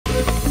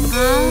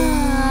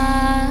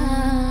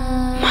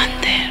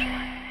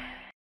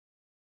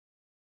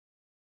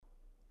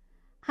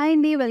Hi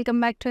Andy, welcome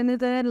back to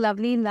another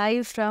lovely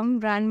live from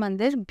Brand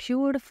Mandir.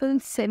 Beautiful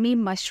semi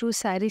Mashru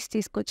sarees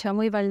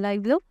తీసుకొచ్చాము ఇవాళ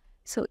live లో.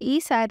 So ఈ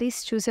sarees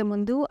చూసే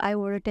ముందు I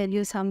want to tell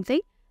you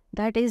something.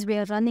 That is, we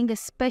are running a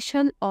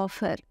special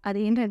offer. అది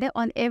ఏంటంటే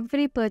on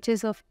every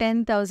purchase of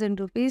 10,000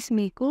 rupees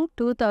మీకు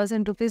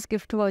 2,000 rupees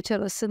gift voucher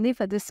వస్తుంది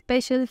for this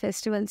special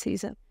festival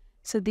season.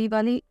 So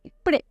Diwali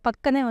ఇప్పుడే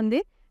పక్కనే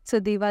ఉంది. సో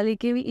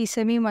దీవాళీకి ఈ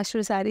సెమీ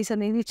మష్రూ శారీస్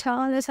అనేవి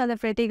చాలా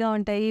ప్రెటీగా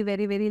ఉంటాయి.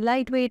 Very very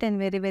light weight and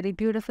very very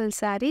beautiful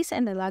saris.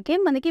 And అలాగే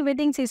మనకి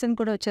వెడ్డింగ్ సీజన్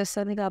కూడా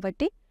వచ్చేస్తుంది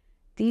కాబట్టి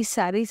these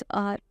saris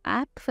are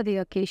apt for the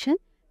occasion.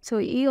 So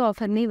ఈ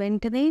ఆఫర్ని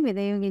వెంటనే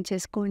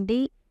వినియోగించేసుకోండి.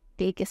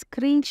 Take a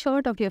screen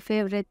shot of your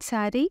favourite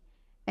sari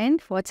and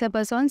WhatsApp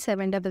us on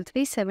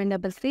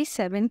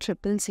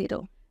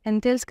 7337337000. And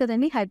తెలుసు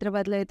కదండి,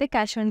 హైదరాబాద్లో అయితే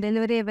క్యాష్ ఆన్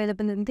డెలివరీ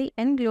అవైలబుల్ ఉంది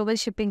అండ్ గ్లోబల్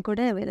షిప్పింగ్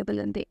కూడా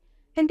అవైలబుల్ ఉంది.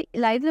 అండ్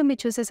లైవ్లో మీరు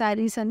చూసే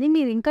శారీస్ అన్ని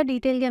మీరు ఇంకా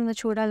డీటెయిల్గా ఏమైనా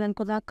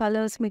చూడాలనుకున్నా,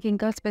 కలర్స్ మీకు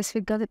ఇంకా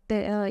స్పెసిఫిక్గా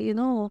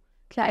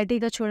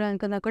క్లారిటీగా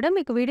చూడాలనుకున్నా కూడా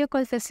మీకు వీడియో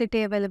కాల్ ఫెసిలిటీ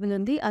అవైలబుల్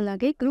ఉంది.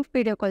 అలాగే గ్రూప్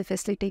వీడియో కాల్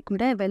ఫెసిలిటీ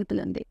కూడా అవైలబుల్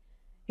ఉంది.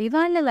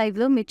 ఇవాళ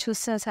లైవ్లో మీరు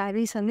చూసిన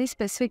శారీస్ అన్ని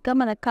స్పెసిఫిక్గా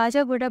మన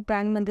కాజాగూడ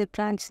బ్రాండ్ మందిర్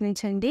బ్రాంచ్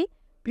నుంచి అండి.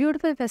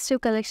 బ్యూటిఫుల్ ఫెస్టివ్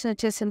కలెక్షన్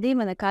వచ్చేసింది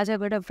మన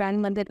కాజాగూడ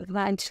బ్రాండ్ మందిర్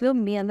బ్రాంచ్లో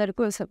మీ అందరి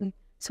కోసం.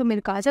 సో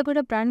మీరు కాజాగూడ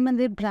బ్రాండ్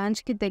మందిర్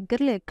బ్రాంచ్కి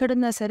దగ్గరలో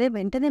ఎక్కడున్నా సరే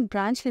వెంటనే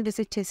బ్రాంచ్ని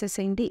విజిట్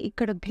చేసేసేయండి.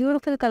 ఇక్కడ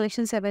బ్యూటిఫుల్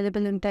కలెక్షన్స్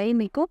అవైలబుల్ ఉంటాయి.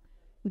 మీకు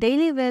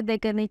డైలీ వేర్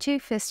దగ్గర నుంచి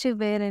festive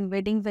wear and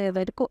wedding wear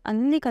వరకు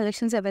అన్ని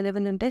కలెక్షన్స్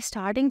అవైలబుల్ ఉంటాయి,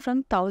 starting from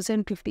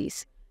 1000 rupees.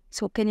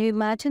 So can you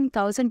imagine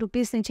 1000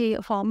 rupees నుంచి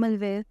formal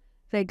wear,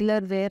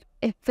 regular wear,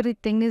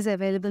 everything is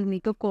available.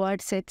 మీకు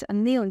కోఆర్డ్ సెట్స్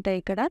అన్నీ ఉంటాయి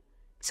ఇక్కడ.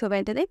 సో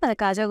వెంటనే మన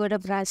కాజాగూడ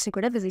బ్రాంచ్ని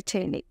కూడా విజిట్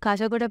చేయండి.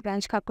 కాజాగూడ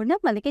బ్రాంచ్ కాకుండా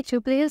మనకి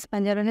Jubilee hills,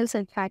 Banjara hills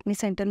and factory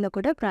సెంటర్లో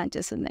కూడా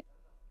బ్రాంచెస్ ఉన్నాయి.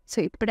 సో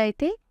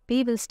ఇప్పుడైతే we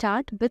will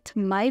start with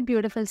my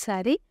beautiful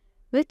saree,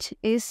 which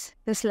is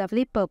this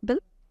lovely purple.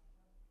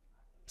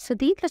 So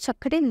దీంట్లో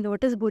చక్కటి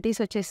లోటస్ బూటీస్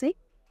వచ్చేసి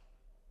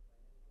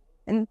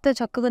ఎంత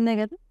చక్కగా ఉన్నాయి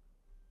కదా.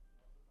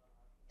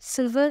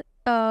 సిల్వర్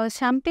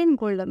షాంపెయిన్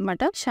గోల్డ్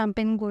అనమాట.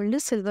 Champagne gold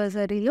silver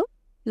జరీలో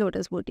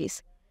lotus booties.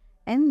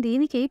 And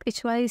దీనికి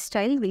పిచ్వాయి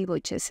స్టైల్ వీవ్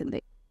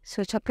వచ్చేసింది. సో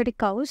చక్కటి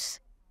కౌస్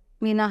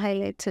మీనా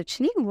హైలైట్స్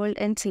వచ్చినాయి, gold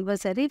and silver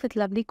zari with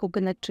lovely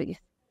coconut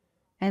trees.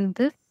 And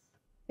this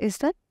is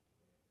the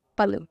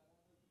పళ్ళు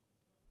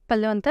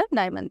అంతా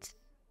డైమండ్స్.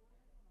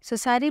 సో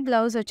శారీ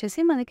బ్లౌజ్ వచ్చేసి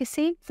మనకి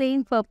సేమ్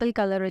ప్లెయిన్ పర్పుల్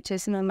కలర్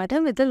వచ్చేసింది అనమాట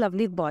విత్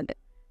లవ్లీ బార్డర్.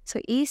 సో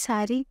ఈ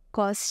శారీ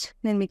కాస్ట్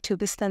నేను మీకు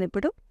చూపిస్తాను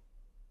ఇప్పుడు.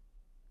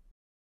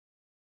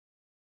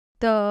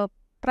 The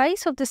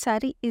price of the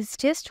sari is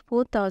just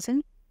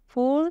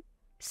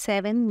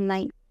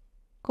 4,479.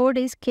 Code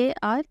is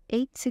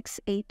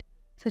KR868.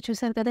 So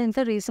చూసారు కదా ఎంత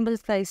రీజనబుల్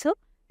ప్రైస్.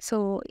 సో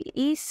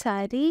ఈ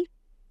శారీ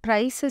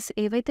ప్రైసెస్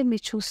ఏవైతే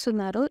మీరు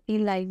చూస్తున్నారో ఈ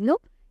లైవ్లో,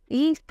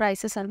 ఈ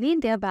ప్రైసెస్ అన్నీ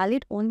they are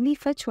valid only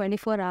for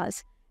 24 hours.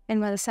 And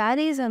మన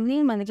శారీస్ అన్నీ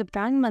మనకి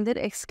బ్రాండ్ మందిర్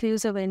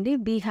ఎక్స్క్లూజివ్ అండి.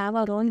 We have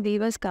our own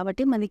weavers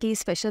కాబట్టి మనకి ఈ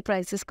స్పెషల్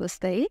ప్రైసెస్కి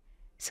వస్తాయి.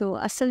 సో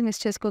అస్సలు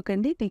మిస్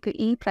చేసుకోకండి, మీకు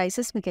ఈ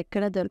ప్రైసెస్ మీకు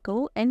ఎక్కడ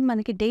దొరకవు. అండ్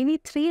మనకి డైలీ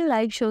 3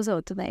 లైవ్ షోస్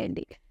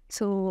అవుతున్నాయండి.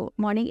 So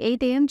morning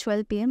 8 AM,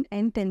 12 PM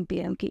and 10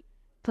 PMకి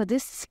for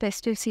this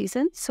festive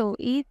season. So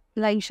ఈ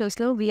live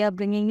షోస్లో we are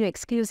bringing you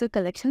exclusive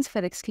collections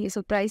for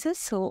exclusive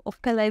prices. So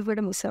ఒక్క లైవ్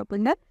కూడా మిస్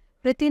అవ్వకుండా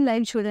ప్రతి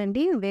లైవ్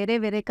చూడండి.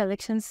 వేరే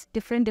collections,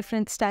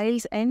 different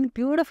styles and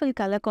beautiful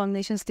colour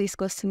combinations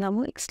తీసుకొస్తున్నాము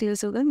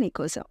ఎక్స్క్లూజివ్గా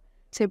మీకోసం.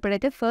 సో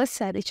ఇప్పుడైతే ఫస్ట్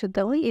శారీ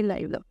చూద్దాము ఈ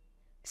లైవ్లో.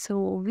 So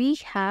we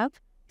have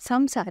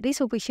some saris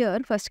over here.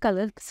 First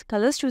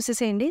colours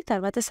చూసేసేయండి,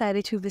 తర్వాత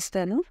శారీ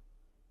చూపిస్తాను.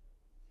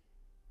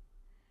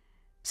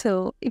 సో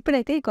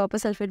ఇప్పుడైతే ఈ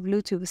కాపర్ సల్ఫేట్ బ్లూ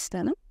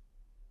చూపిస్తాను.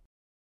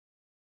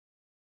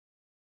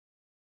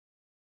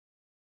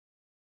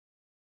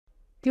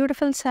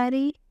 Beautiful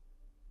sari,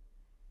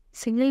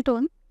 single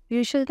tone.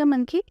 యూజువల్గా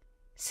మనకి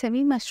సెమీ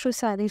మష్రూ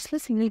శారీస్లో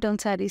సింగిల్ టోన్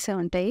శారీసే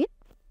ఉంటాయి.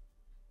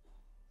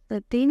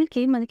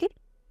 దీనికి మనకి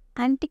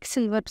యాంటిక్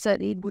సిల్వర్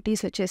జరీ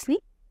బూటీస్ వచ్చేసి,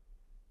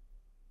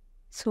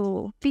 సో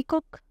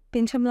పీకాక్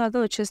పింఛంలాగా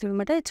వచ్చేసింది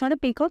అనమాట. ఇట్స్ నాట్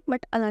పీకాక్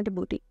బట్ అలాంటి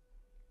బూటీ.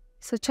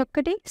 సో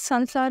చక్కటి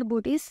sunflower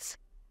booties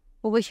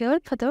over here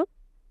for the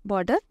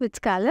border with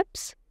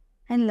scallops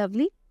and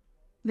lovely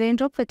rain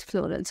drop with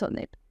florals on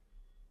it.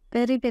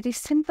 Very very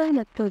simple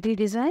లక్టోరీ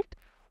design.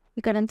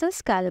 ఇక్కడంతా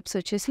scallops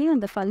వచ్చేసి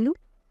అంత పళ్ళు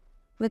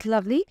with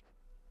lovely,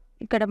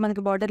 ఇక్కడ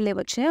మనకి బార్డర్ లేవ్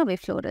వచ్చాయి అవి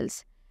florals.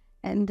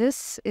 And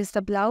this is the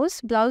blouse.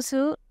 Blouse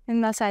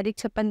నా శారీకి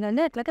చెప్పాను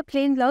కానీ అట్లాగే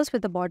plain blouse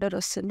with the border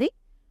వస్తుంది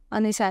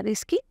అన్ని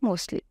శారీస్కి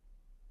mostly.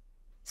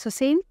 So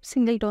same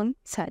single tone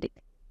sari.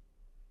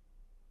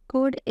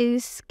 Code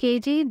is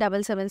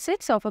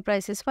KG776. Offer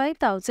price is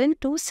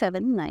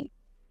 5,279.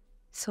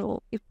 So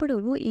ఇప్పుడు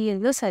ఈ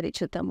ఎల్లో శారీ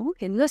చూద్దాము.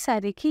 ఎల్లో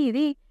శారీకి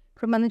ఇది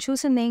ఇప్పుడు మనం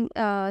చూసిన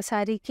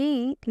శారీకి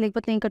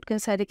లేకపోతే నేను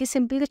కట్టుకునే శారీకి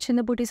సింపుల్గా చిన్న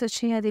బూటీస్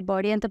వచ్చినాయి, అది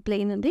బాడీ అంతా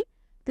ప్లెయిన్ ఉంది.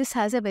 This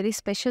has a very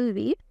special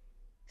weave.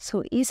 So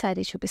ఈ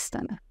శారీ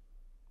చూపిస్తాను.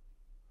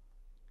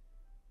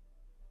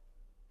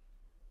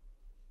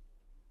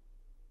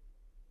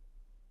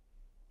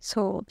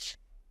 సో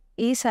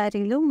ఈ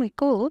శారీలో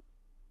మీకు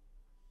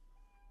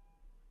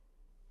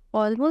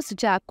ఆల్మోస్ట్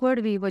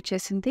జాక్వర్డ్ వీవ్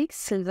వచ్చేసింది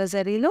silver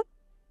జరీలో.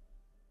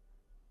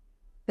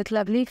 with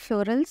lovely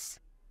florals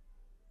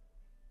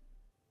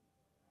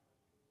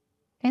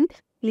and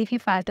leafy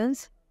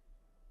patterns.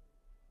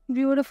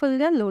 Beautiful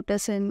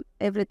lotus and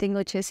everything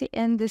వచ్చేసి.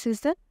 And this is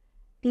the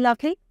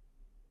lovely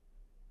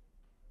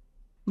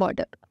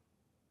border.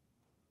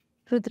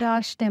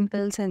 Rudrash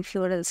temples and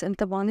florals.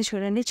 ఎంత బాగుంది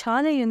చూడండి.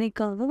 చాలా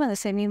యూనిక్గా ఉంది మన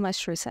semi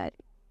mashru sari.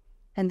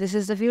 And this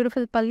is the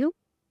beautiful pallu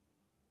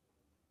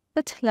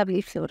with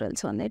lovely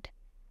florals on it.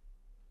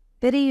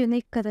 Very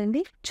unique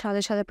కదండి. చాలా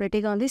చాలా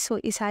ప్రెటీగా ఉంది. సో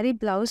ఈ శారీ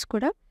బ్లౌజ్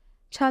కూడా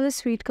చాలా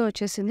స్వీట్గా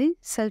వచ్చేసింది.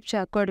 సెల్ఫ్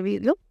చాక్వర్డ్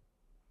వీవ్లో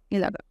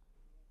ఇలాగా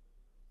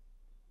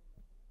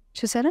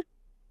చూసారా,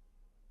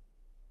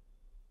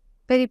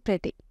 వెరీ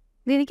ప్రెటీ.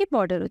 దీనికి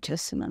బార్డర్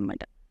వచ్చేస్తుంది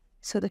అనమాట.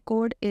 So the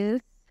code is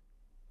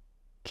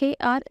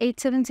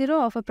KR870.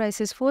 Offer price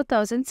is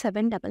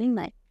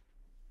 4799.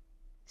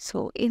 So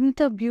ఇంత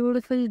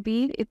బ్యూటిఫుల్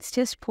వీవ్, ఇట్స్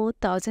జస్ట్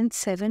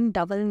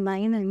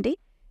 4799 అండి.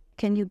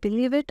 Can you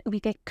believe it?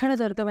 మీకు ఎక్కడ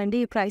దొరకవండి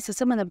ఈ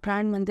ప్రైసెస్, మన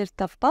బ్రాండ్ మందిర్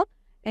తప్ప.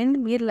 అండ్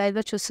మీరు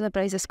లైవ్లో చూస్తున్న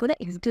ప్రైసెస్ కూడా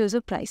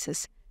ఎక్స్క్లూజివ్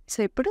ప్రైసెస్. సో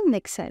ఇప్పుడు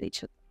నెక్స్ట్ శారీ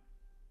చూద్దాం.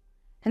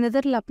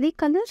 Another lovely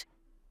colour,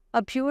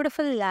 a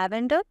beautiful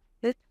lavender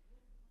with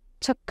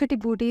చక్కటి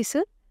బూటీస్.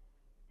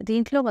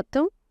 దీంట్లో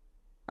మొత్తం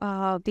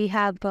we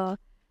have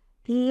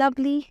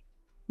lovely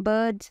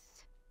birds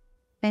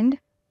and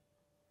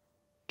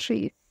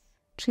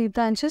tree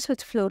branches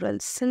with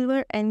florals,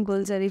 silver and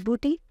gold zari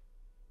బూటీ.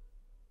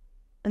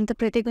 అంత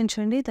ప్రెటీగా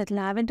ఉంచండి. That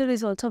lavender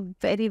is also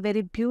very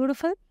very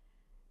beautiful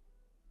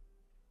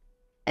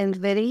and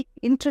very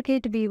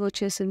intricate weave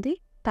వచ్చేసింది.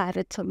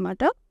 Parrots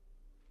అన్నమాట.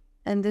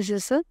 And this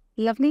is a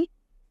lovely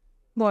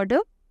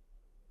border.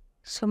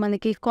 So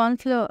మనకి corn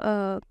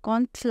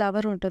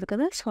flour ఉంటుంది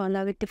కదా, so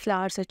అలా with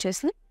flowers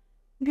వచ్చేసి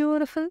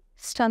beautiful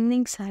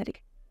stunning sari.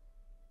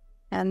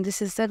 And this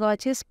is the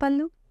gorgeous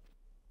పల్లు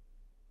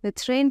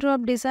with rain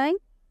drop design,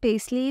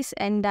 paisleys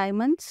and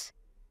diamonds.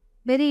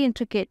 Very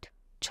intricate,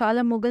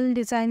 చాలా Mughal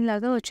design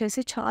లాగా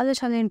వచ్చేసి చాలా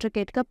చాలా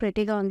ఇంట్రికేట్గా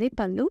ప్రెటీగా ఉంది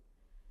పల్లు.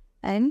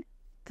 And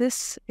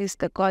this is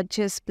the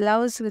gorgeous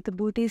blouse with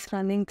booties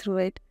running through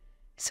it.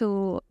 So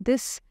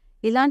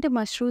ఇలాంటి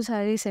మష్రూ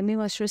శారీస్, సెమీ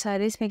మష్రూ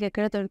శారీస్ మీకు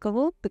ఎక్కడ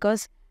దొరకవు.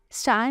 బికాస్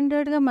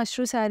స్టాండర్డ్గా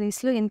మష్రూ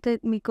శారీస్లో ఇంత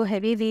మీకు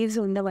హెవీ వీవ్స్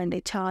ఉండవండి,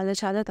 చాలా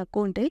చాలా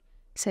తక్కువ ఉంటాయి.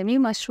 సెమీ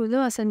మష్రూలో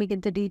అసలు మీకు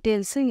ఇంత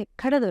డీటెయిల్స్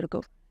ఎక్కడ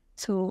దొరకవు.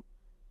 So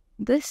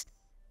this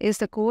is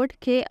the code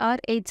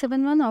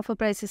KR871. Offer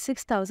price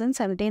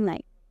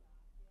 6079.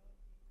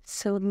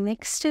 So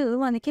next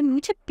మనకి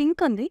మంచి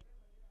పింక్ ఉంది.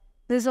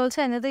 This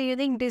also another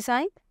unique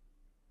design,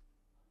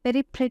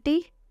 very pretty.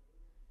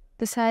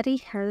 The saree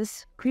has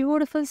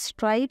beautiful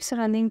stripes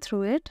running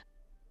through it.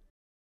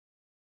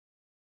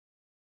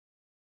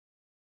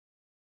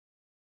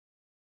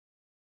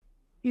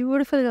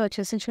 Beautiful గా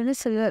వచ్చేసింది చూడండి.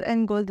 Silver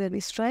and gold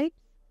zari stripe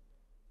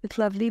with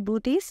lovely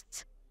booties,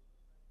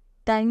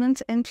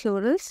 diamonds and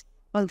florals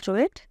all through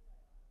it.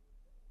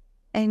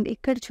 And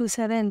ఇక్కడ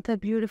చూసారా ఎంత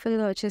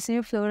బ్యూటిఫుల్గా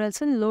వచ్చేసినాయి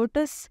florals,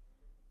 lotus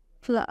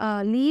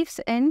leaves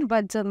and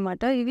buds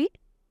అన్నమాట. ఇవి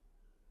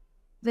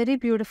వెరీ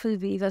బ్యూటిఫుల్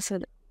వీవ్,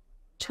 అసలు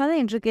చాలా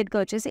ఇంట్రికేట్గా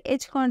వచ్చేసి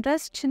ఎడ్జ్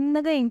కాంట్రాస్ట్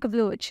చిన్నగా ఇంక్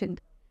బ్లూ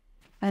వచ్చింది.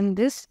 And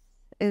this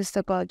is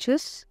the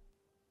gorgeous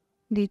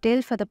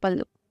detail for the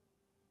పల్లు.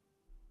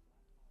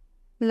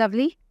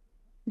 Lovely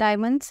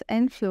diamonds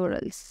and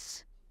florals.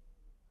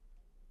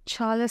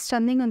 చాలా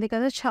స్టన్నింగ్ ఉంది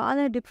కదా,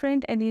 చాలా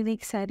డిఫరెంట్ అండ్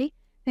యూనిక్ శారీ.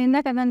 నేను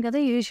ఇందాక అన్నాను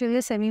కదా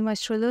యూజువల్గా సెమీ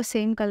మష్రూలో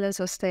సేమ్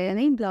కలర్స్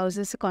వస్తాయని,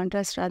 బ్లౌజెస్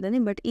కాంట్రాస్ట్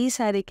రాదని. బట్ ఈ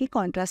శారీకి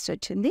కాంట్రాస్ట్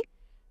వచ్చింది.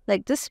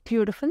 Like this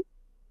beautiful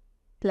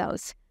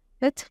blouse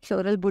with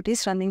floral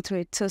booties running through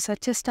it. So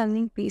such a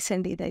stunning piece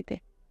and idaite.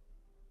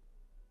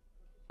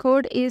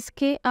 Code is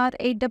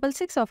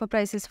KR866. Offer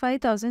price is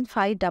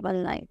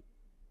 5599.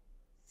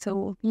 So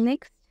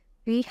next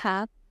we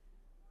have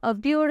a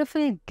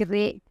beautiful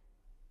grey.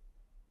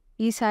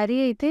 ఈ శారీ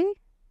అయితే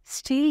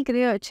steel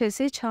grey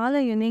వచ్చేసి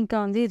చాలా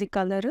యూనిక్గా ఉంది. ఇది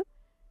colour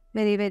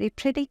very very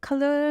pretty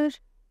colour.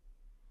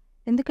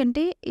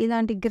 ఎందుకంటే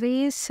ఇలాంటి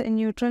grace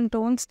neutral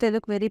tones they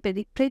look very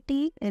very pretty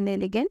and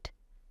elegant.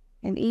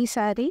 And ఈ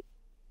sari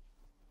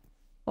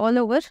all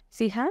over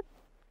we have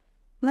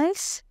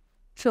nice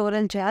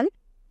floral gel,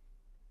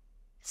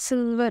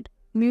 silver,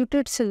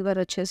 muted silver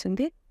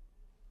వచ్చేసింది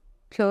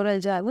floral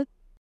gel.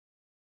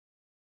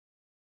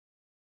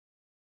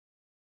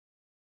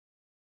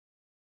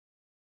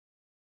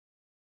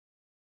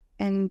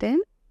 And then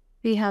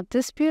we have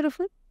this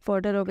beautiful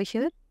border over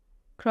here,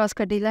 cross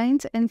cutty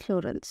lines and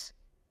florals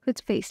with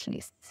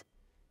paisleys.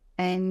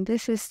 And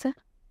this is the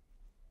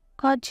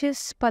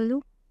gorgeous pallu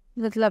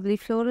with lovely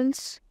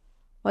florals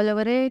all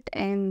over it.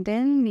 And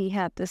then we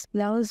have this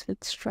blouse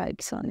with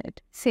stripes on it,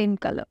 same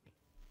color.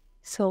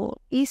 So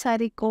e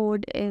saree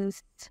code is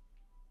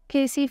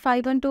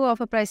KC512.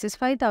 Offer price is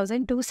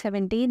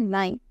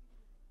 5279.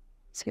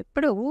 So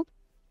ఇప్పుడు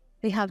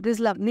we have this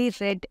lovely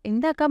red.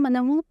 ఇందాక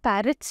మనము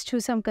parrots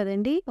చూసాం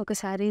కదండి ఒక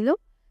శారీలో,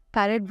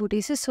 parrot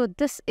booties. So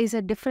this is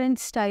a different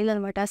style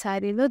అనమాట ఆ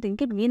శారీలో.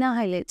 దీనికి మీనా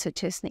హైలైట్స్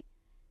వచ్చేసినాయి.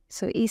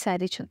 సో ఈ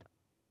శారీ చూద్దాం.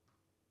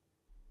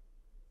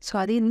 సో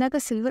అది ఇందాక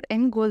సిల్వర్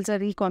అండ్ గోల్డ్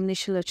జరీ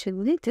కాంబినేషన్లో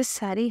వచ్చింది. This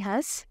sari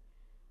has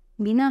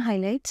Meena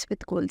highlights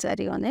with gold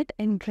sorry on it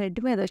and red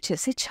మీద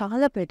వచ్చేసి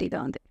చాలా ప్రెటీగా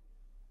ఉంది.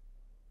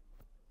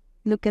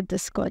 Look at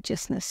this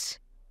గార్జియస్నెస్.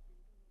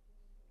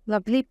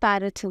 Lovely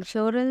parrots and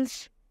florals,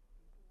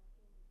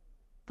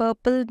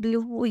 purple,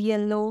 blue,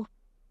 yellow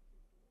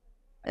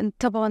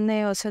ఎంత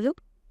బాగున్నాయో అసలు.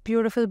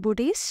 Beautiful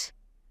booties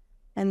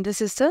and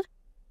this is the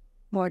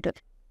border.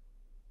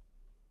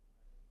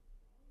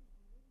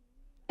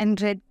 And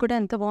red కూడా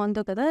ఎంత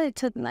బాగుందో కదా.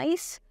 It's a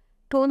nice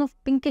tone of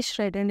pinkish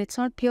red and it's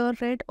not pure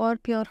red or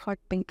pure hot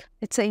pink.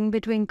 It's a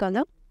in-between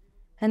color.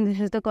 And this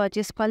is the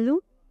gorgeous pallu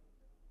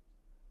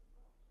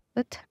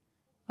with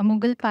a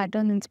Mughal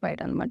pattern inspired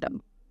anamata.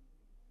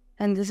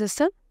 And this is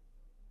the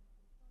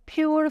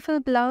beautiful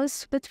blouse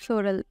with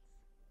floral.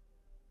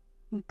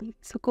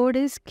 So code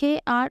is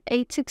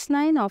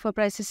KR869. Offer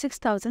price is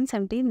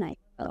 6,079.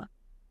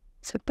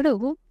 So ఇప్పుడు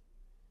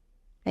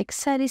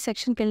next sari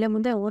సెక్షన్కి వెళ్ళే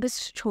ముందే I want to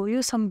show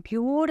you some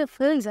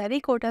beautiful zari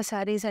kota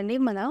sarees అండి.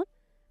 మన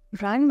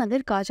brand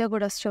Mandir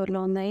Khajaguda స్టోర్లో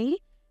ఉన్నాయి.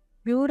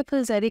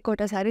 Beautiful zari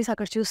quota saris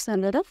అక్కడ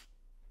చూస్తున్నాను కదా,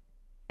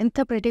 ఎంత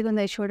ప్రెటీగా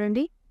ఉన్నాయి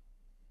చూడండి.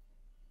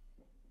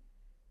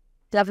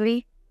 లవ్లీ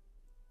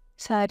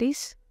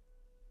శారీస్.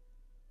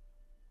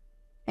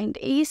 అండ్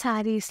ఈ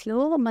శారీస్లో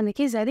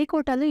మనకి జరీ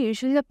కోటాలో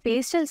యూజువల్గా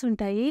పేస్టల్స్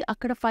ఉంటాయి.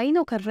 అక్కడ పైన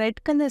ఒక రెడ్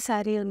కలర్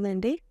శారీ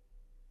ఉందండి.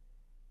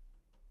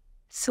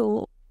 సో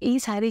ఈ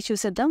శారీ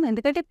చూసేద్దాం,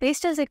 ఎందుకంటే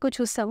పేస్టల్స్ ఎక్కువ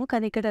చూస్తాము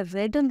కానీ ఇక్కడ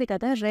రెడ్ ఉంది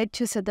కదా, రెడ్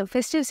చూసేద్దాం.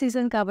 ఫెస్టివ్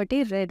సీజన్ కాబట్టి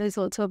red is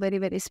also very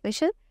very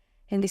special.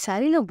 And ఈ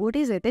శారీలో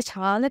బూటీస్ అయితే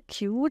చాలా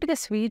క్యూట్గా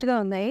స్వీట్గా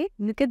ఉన్నాయి.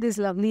 Look at this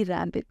lovely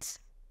rabbits,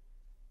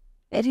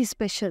 very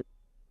special.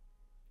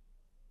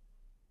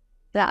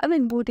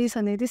 Rabbit బూటీస్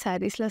అనేది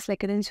శారీస్లో అసలు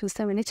ఎక్కడైనా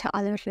చూస్తామని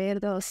చాలా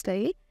రేర్గా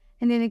వస్తాయి.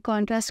 అండ్ దీని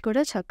కాంట్రాస్ట్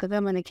కూడా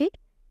చక్కగా మనకి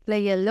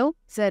yellow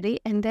zari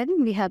and then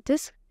we have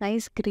this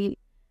nice green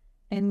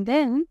and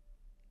then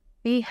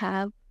we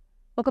have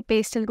ఒక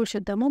పేస్టల్ కూడా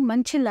చూద్దాము.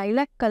 మంచి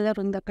లైలాక్ కలర్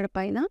ఉంది అక్కడ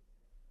పైన,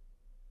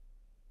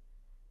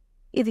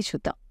 ఇది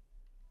చూద్దాం.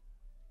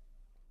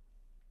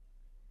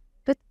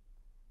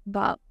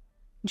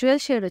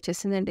 జ్యువెల్ షేడ్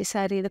వచ్చేసిందండి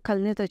శారీ, ఇది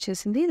కలర్తో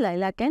వచ్చేసింది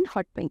లైలాక్ అండ్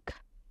హాట్ పింక్.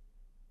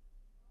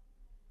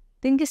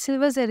 దీనికి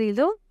సిల్వర్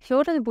జరీలో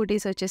ఫ్లోరల్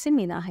బూటీస్ వచ్చేసి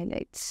Meena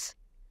highlights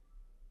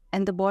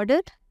and the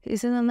border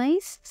is in a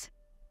nice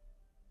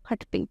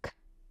hot pink.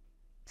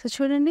 So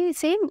చూడండి,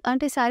 సేమ్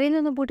అంటే శారీలో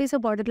ఉన్న బూటీస్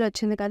బార్డర్లో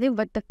వచ్చింది కాదు,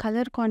 but the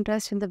colour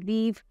contrast and the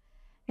weave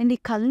and ఈ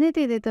కలర్ అయితే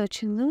ఏదైతే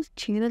వచ్చిందో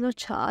చీరలో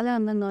చాలా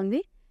అందంగా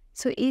ఉంది.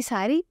 సో ఈ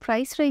శారీ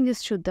ప్రైస్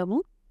రేంజెస్ చూద్దాము.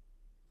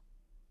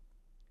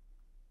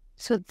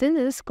 So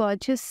this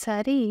gorgeous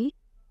sari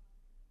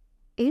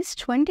is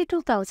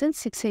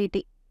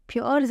 22,680.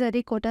 Pure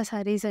zari quota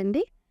saris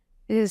అండి.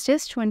 It is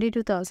just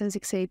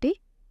 22,680.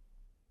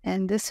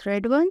 And this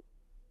red one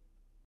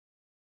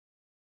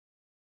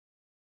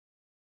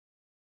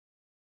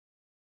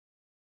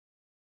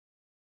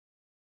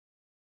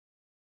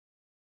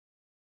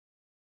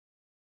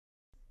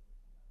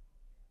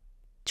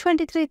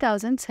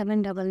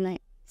 $23,799.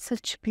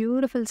 Such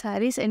beautiful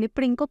sarees. And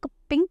ఇప్పుడు ఇంకొక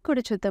పింక్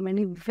కూడా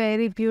చూద్దామండి.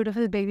 Very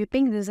beautiful baby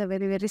pink. This a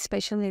very very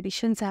special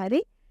edition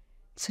sari.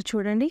 So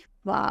చూడండి,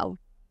 wow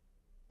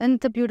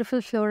ఎంత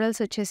beautiful florals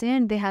వచ్చేసాయి.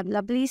 And they have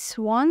lovely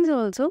swans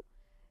also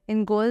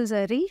in gold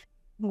zari.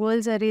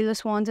 Gold జరీలో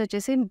swans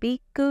వచ్చేసి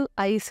big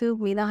ice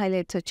Meena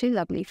highlights వచ్చి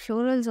lovely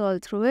florals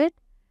all through it.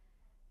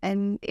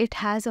 And it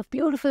has a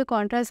beautiful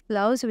contrast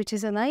blouse which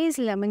is a nice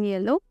lemon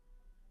yellow.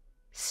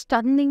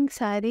 Stunning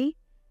saree.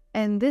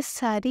 And this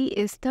saree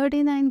is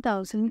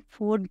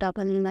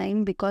 39,499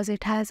 because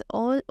it has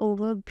all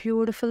over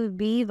beautiful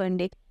weave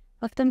అండి.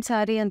 మొత్తం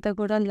శారీ అంతా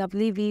కూడా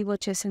lovely weave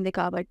వచ్చేసింది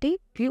కాబట్టి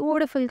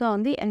బ్యూటిఫుల్గా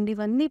ఉంది. And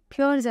ఇవన్నీ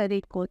pure zari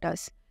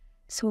Kotas.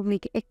 So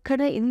మీకు ఎక్కడ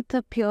ఇంత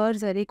ప్యూర్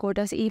జరీ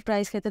కోటాస్ ఈ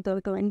ప్రైస్కి అయితే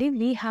దొరకవండి.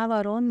 We have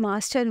our own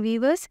master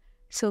weavers.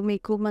 So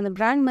మీకు మన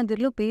బ్రాండ్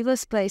మందిర్లో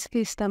వీవర్స్ ప్రైస్కి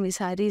ఇస్తాం ఈ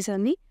శారీస్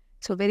అన్ని.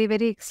 So very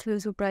very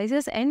exclusive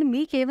prices. And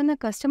మీకు ఏమైనా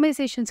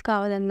కస్టమైజేషన్స్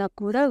కావాలన్నా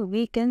కూడా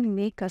we can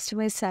make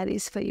customise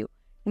saris for you.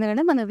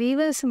 ఎందుకంటే మన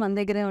వీవర్స్ మన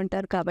దగ్గరే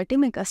ఉంటారు కాబట్టి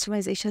మేము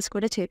కస్టమైజేషన్స్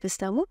కూడా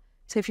చేపిస్తాము.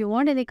 So if you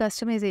want any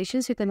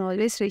customisations you can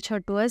always reach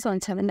out to us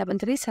on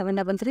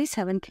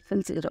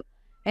 733-733-700.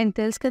 And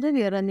తెలుసు కదా,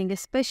 we are running a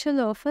special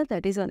offer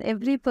that is on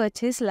every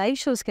purchase. Live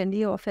shows can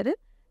be offer.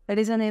 That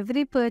is on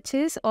every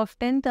purchase of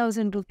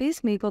 10,000 rupees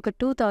మీకు ఒక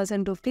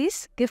 2,000 rupees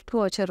gift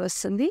voucher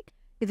వస్తుంది.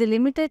 ఇది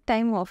limited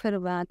time offer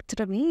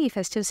మాత్రమే ఈ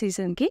festive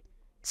సీజన్కి.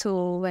 So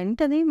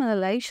వెంటనే మన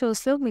లైవ్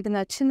షోస్లో మీకు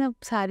నచ్చిన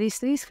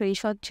శారీస్ని స్క్రీన్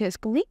షాట్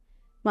చేసుకుని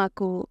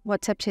మాకు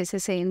వాట్సాప్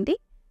చేసేసేయండి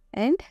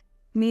అండ్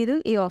మీరు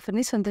ఈ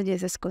ఆఫర్ని సొంతం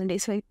చేసేసుకోండి.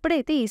 సో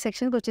ఇప్పుడైతే ఈ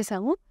సెక్షన్కి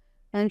వచ్చేసాము.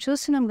 మనం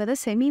చూస్తున్నాం కదా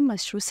సెమీ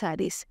మష్రూ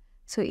శారీస్.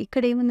 సో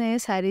ఇక్కడ ఏమున్నాయో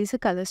శారీస్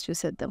కలర్స్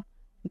చూసేద్దాం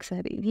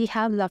ఒకసారి. We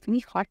have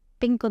lovely hot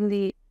pink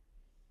ఉంది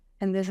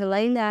and this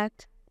lilac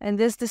and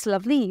this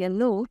lovely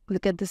yellow.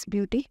 Look at this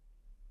beauty.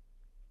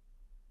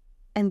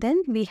 And then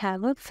we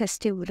have a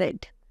festive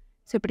red.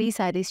 So ఇప్పుడు ఈ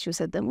శారీస్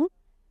చూసేద్దాము.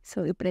 సో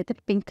ఇప్పుడైతే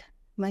pink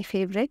my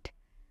favourite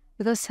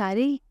because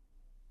sari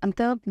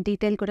అంతా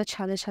డీటెయిల్ కూడా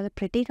చాలా చాలా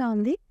ప్రెటీగా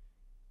ఉంది.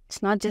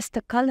 It's not just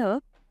the colour,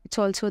 it's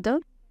also the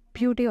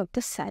beauty of the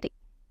sari.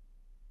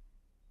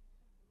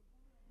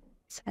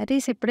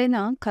 Saris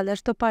ఎప్పుడైనా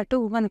కలర్‌తో పాటు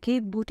మనకి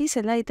బూటీస్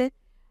ఎలా అయితే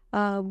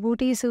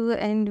బూటీస్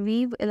అండ్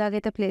వీవ్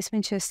ఎలాగైతే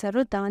ప్లేస్‌మెంట్ చేస్తారో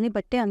దాన్ని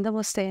బట్టి అందం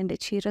వస్తాయండి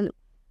చీరలు.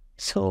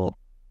 సో,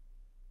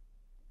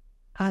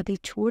 అది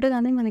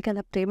చూడగానే మనకి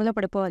అలా ప్రేమలో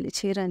పడిపోవాలి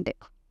చీర అంటే.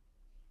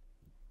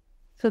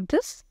 So,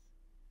 this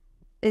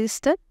is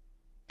the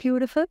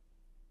beautiful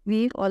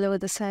weave all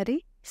over the sari.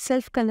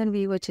 Self colour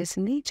weave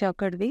వచ్చేసింది.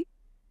 Jacquard weave.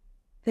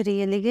 Very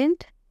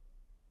elegant.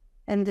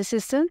 And this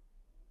is the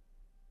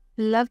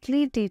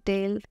lovely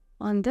detail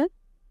on the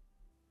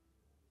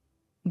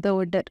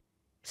border.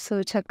 So,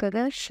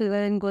 చక్కగా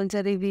సిల్వర్ అండ్ గోల్డ్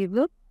జరీ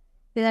వీవ్‌లో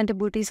ఇలాంటి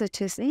బూటీస్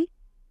వచ్చేసినాయి.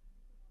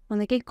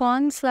 మనకి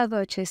కాన్స్ లాగా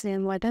వచ్చేసినాయి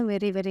అనమాట.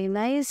 Very very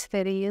nice,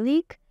 very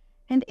unique.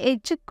 And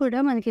ఎడ్జ్‌కి కూడా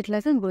మనకి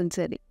ఇట్లాగా గోల్డ్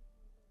జరీ.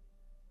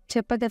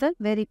 చెప్పా కదా!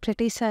 Very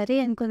pretty sari.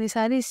 అండ్ కొన్ని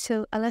శారీస్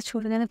అలా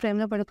చూడగానే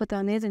ప్రేమలో పడిపోతాం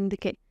అనేది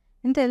ఇందుకే.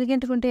 ఇంత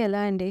ఎలిగెంట్‌గా ఉంటే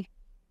ఎలా అండి?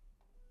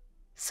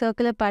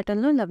 సర్క్యులర్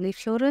ప్యాటర్న్‌లో lovely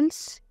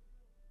florals.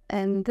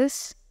 And this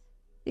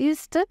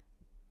is the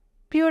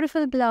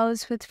beautiful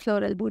blouse with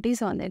floral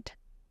booties on it.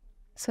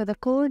 So the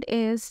code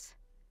is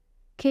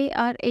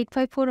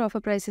KR854.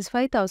 Offer price is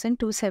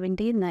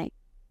 5,279.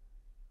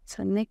 So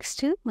next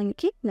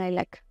మనకి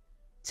లైలాక్.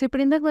 సో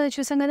ఇప్పుడు ఇందాక మనం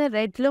చూసాం కదా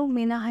రెడ్లో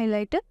మీనా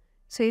హైలైట్.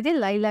 సో ఇది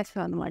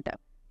లైలాక్లో అనమాట.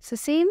 సో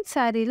సేమ్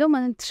శారీలో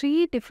మనం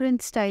 3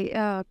 డిఫరెంట్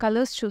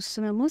కలర్స్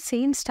చూస్తున్నాము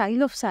సేమ్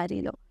స్టైల్ ఆఫ్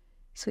శారీలో.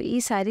 సో ఈ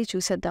శారీ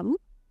చూసేద్దాము.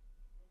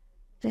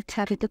 Let's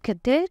have a look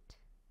at it.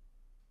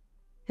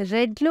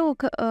 రెడ్లో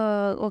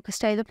ఒక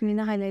స్టైల్ ఆఫ్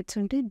మీనా హైలైట్స్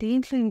ఉంటాయి.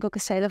 దీంట్లో ఇంకొక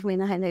స్టైల్ ఆఫ్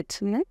మీనా హైలైట్స్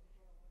ఉన్నాయి.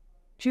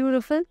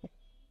 Beautiful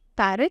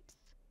parrots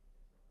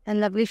and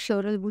lovely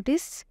floral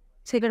booties.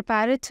 So ఇక్కడ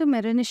ప్యారెట్స్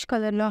మెరూనిష్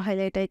కలర్లో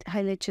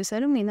హైలైట్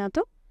చేశారు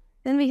మీనాతో.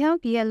 Then we have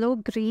yellow,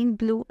 green,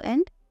 blue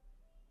and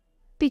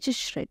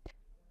peaches red.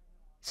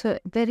 So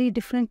very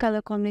different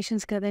colour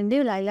combinations కదండి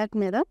lilac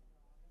మీద.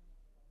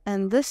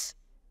 And this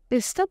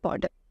is the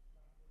border.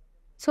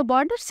 So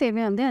border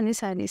సేమే ఉంది అన్ని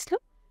శారీస్లో.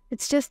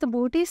 It's just the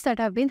booties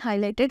that have been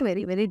highlighted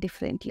very very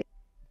differently.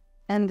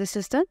 And this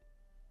is the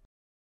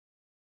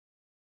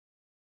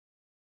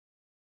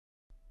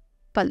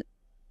పళ్ళు.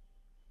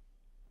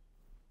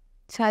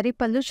 శారీ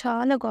పళ్ళు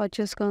చాలా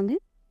గార్జియస్‌గా ఉంది.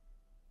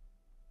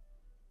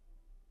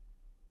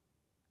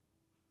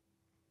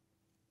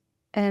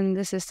 And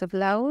this is the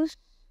blouse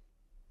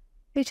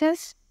which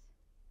has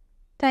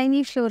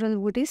tiny floral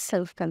booties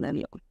self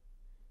కలర్లో.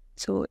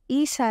 So ఈ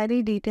శారీ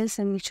డీటెయిల్స్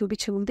అన్ని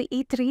చూపించే ముందు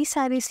ఈ 3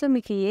 శారీస్లో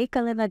మీకు ఏ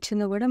కలర్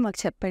నచ్చిందో కూడా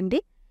మాకు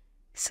చెప్పండి.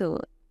 సో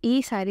ఈ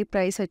శారీ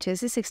ప్రైస్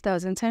వచ్చేసి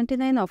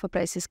 6,079. Offer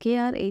price is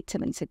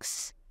KR876.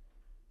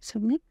 So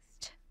next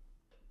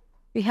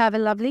we have a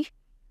lovely,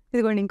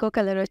 ఇదిగోండి ఇంకో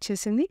కలర్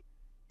వచ్చేసింది.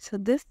 So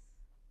this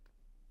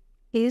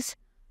is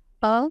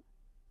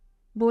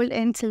gold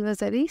and silver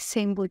zari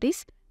same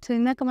booties. So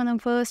ఇందాక మనం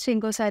ఫస్ట్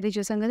ఇంకో శారీ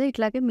చూసాం కదా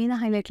ఇట్లాగే మీనా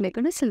హైలైట్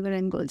లేకుండా silver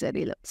and gold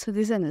జరీలో. So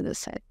this another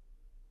sari.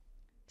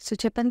 So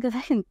చెప్పాను కదా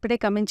ఇప్పుడే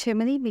కమెంట్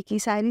చేయమని. మీకు ఈ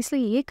శారీస్లో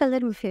ఏ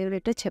కలర్ మీ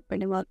ఫేవరెటో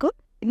చెప్పండి మాకు.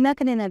 ఇందాక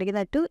నేను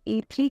అడిగినట్టు ఈ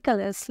 3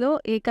 కలర్స్లో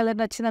ఏ కలర్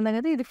నచ్చిందన్నా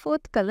కదా ఇది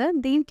 4th కలర్.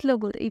 దీంట్లో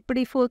కూడా ఇప్పుడు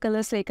ఈ 4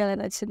 కలర్స్లో ఏ కలర్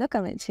నచ్చిందో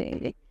కమెంట్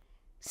చేయండి.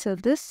 So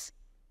this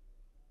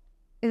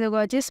is a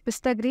gorgeous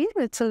pista green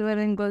with silver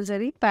and gold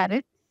zari,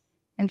 parrot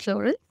and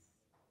floral.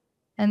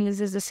 And this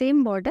is the same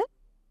border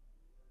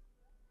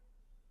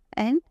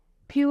and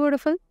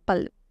beautiful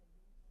pallu.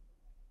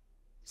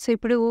 So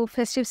ఇప్పుడు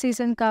ఫెస్టివ్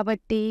సీజన్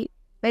కాబట్టి,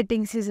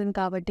 wedding season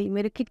కాబట్టి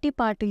మీరు kitty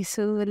parties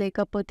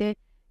లేకపోతే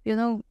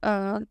you know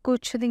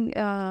కూర్చొని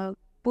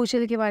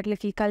పూజలకి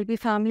వాటికి కలిపి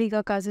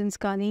ఫ్యామిలీగా cousins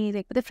కానీ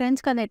లేకపోతే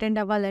ఫ్రెండ్స్ కానీ అటెండ్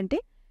అవ్వాలంటే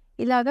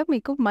ఇలాగా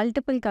మీకు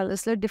మల్టిపుల్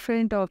కలర్స్లో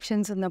డిఫరెంట్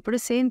ఆప్షన్స్ ఉన్నప్పుడు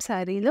సేమ్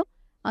శారీలో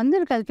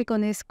అందరూ కలిపి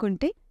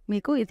కొనేసుకుంటే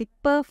మీకు ఇది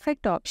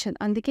పర్ఫెక్ట్ ఆప్షన్.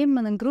 అందుకే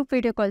మనం గ్రూప్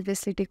వీడియో కాల్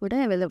ఫెసిలిటీ కూడా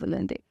అవైలబుల్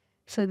ఉంది.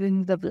 So this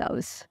the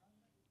blouse.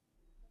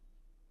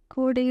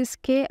 Code is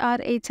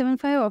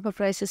KR875. Offer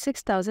price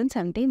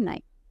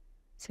 6,079.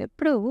 So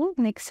ఇప్పుడు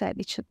నెక్స్ట్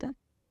శారీ చూద్దాం.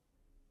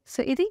 సో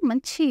ఇది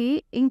మంచి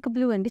ఇంక్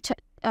బ్లూ అండి.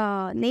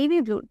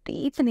 Navy blue,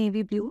 deep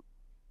navy blue.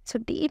 So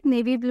deep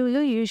navy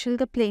బ్లూలో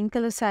యూజువల్గా ప్లెయిన్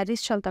కలర్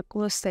శారీస్ చాలా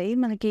తక్కువ వస్తాయి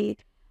మనకి.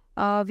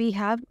 We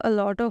have a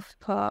lot of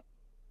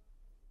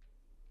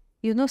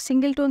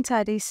single tone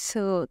saris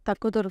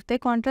తక్కువ దొరుకుతాయి,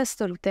 కాంట్రాస్ట్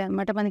దొరుకుతాయి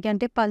అనమాట మనకి.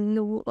 అంటే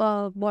పళ్ళు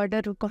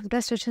బార్డర్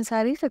కాంట్రాస్ట్ వచ్చిన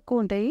శారీస్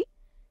ఎక్కువ ఉంటాయి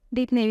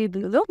deep navy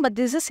బ్లూలో. But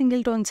this a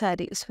single tone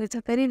sari. So it's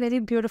a very very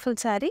beautiful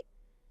sari.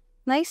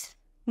 Nice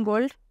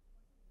gold,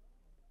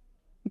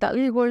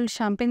 dull gold,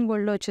 champagne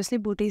గోల్డ్లో వచ్చేసి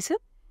బూటీస్.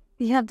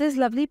 We have this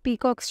lovely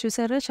peacocks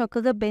చూసారా,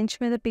 చక్కగా బెంచ్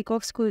మీద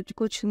peacocks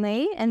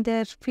కూర్చున్నాయి and they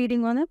are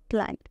feeding on a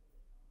plant.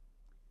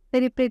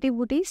 Very pretty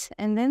booties.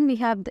 And then we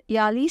have the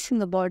allies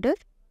in the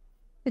border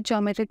with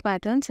geometric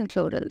patterns and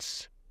florals.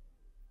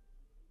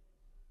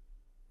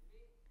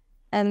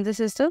 And this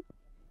is the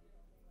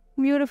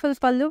beautiful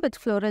pallu with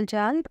floral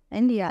jal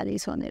and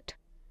yalis on it.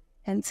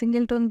 And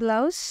single tone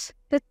blouse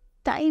with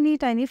tiny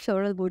tiny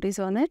floral booties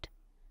on it.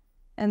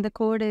 And the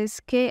code is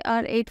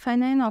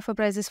KR859. Offer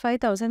price is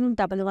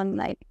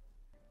 5,119.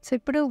 So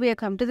ఇప్పుడు we have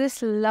come to this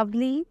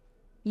lovely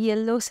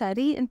yellow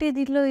saree. అంటే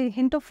దీంట్లో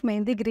hint of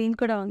mehndi green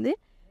కూడా ఉంది.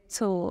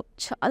 So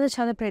చాలా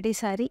చాలా pretty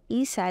sari.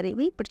 ఈ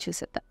శారీని ఇప్పుడు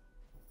చూసేద్దాం.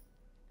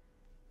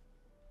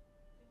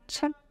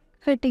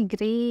 చక్కటి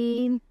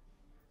green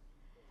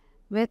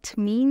with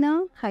Meena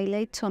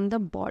highlights on the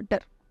border.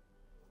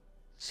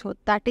 So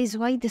that is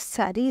why this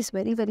saree is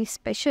very very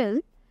special.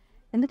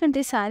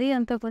 ఎందుకంటే శారీ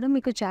అంతా కూడా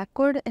మీకు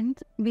జాక్కోడ్ అండ్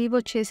వీవ్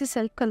వచ్చేసి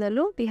సెల్ఫ్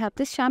కలర్లో we have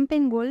this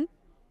champagne gold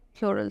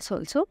florals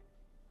also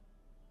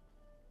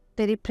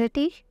very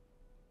pretty.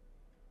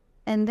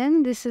 And then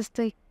this is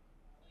the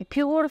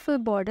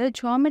beautiful border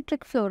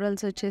geometric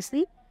florals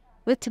వచ్చేసి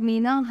with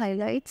Meena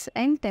highlights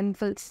and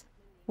temples.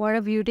 What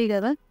a beauty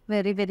కదా,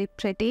 very very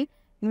pretty.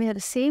 We have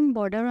the same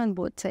border on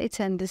both sides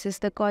and this is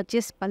the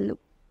gorgeous pallu.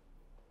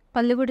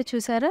 Pallu kuda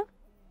chusara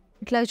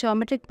itla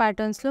geometric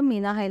patterns lo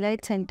meena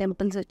highlights and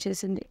temples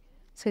vachesindi.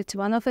 So it's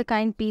one of a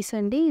kind piece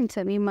andi in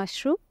semi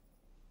Mashru.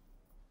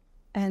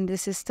 And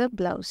this is the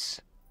blouse.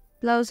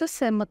 Blouse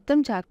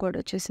mottam jackwood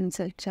vachesindi,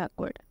 silk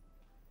jackwood.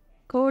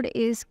 Code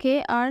is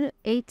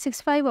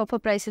KR865. Offer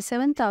price is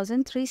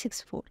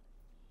 7,364.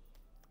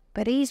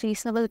 Very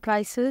reasonable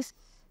prices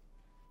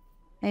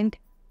and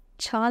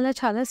చాలా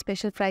చాలా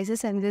special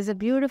prices. And this a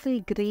beautiful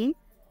green,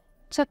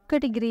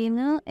 చక్కటి green,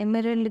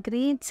 emerald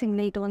green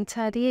single tone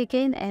sorry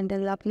again and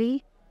lovely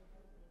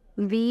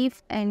weave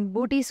and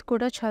బూటీస్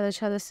కూడా చాలా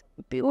చాలా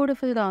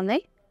బ్యూటిఫుల్గా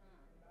ఉన్నాయి.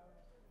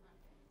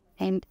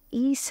 And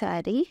ఈ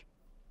sorry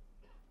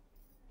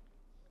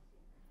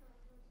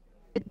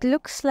it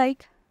looks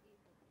like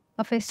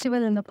a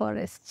festival in the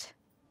forest.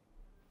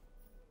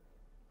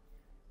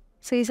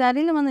 So ఈ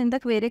సారీలో మనం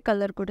ఇందాక వేరే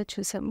కలర్ కూడా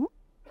చూసాము.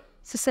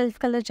 So self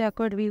colour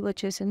jacquard weave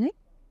వచ్చేసింది.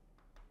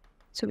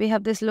 So we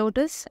have this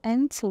lotus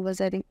and silver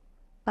zari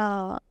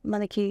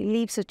మనకి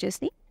లీవ్స్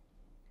వచ్చేసి.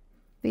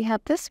 We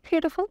have this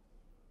beautiful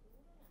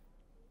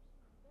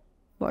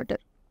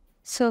border,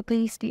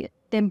 circles,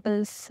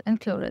 temples and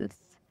florals.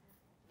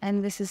 And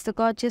this is the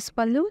gorgeous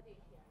పల్లు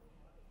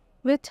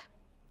with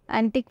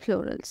antique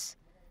florals.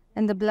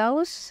 And the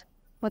blouse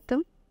మొత్తం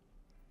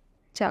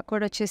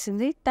jacquard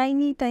వచ్చేసింది,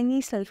 tiny tiny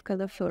self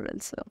colour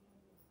florals.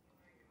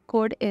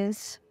 Code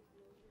is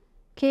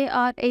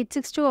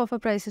KR862. Offer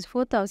price is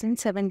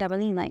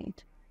 4,799.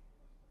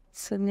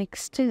 So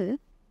next is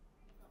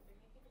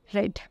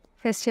red,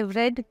 festive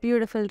red,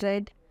 beautiful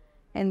red.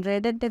 And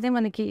red అంటే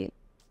మనకి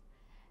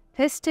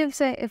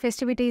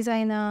festivities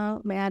అయినా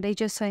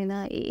marriages అయినా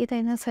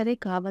ఏదైనా సరే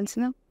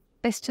కావాల్సిన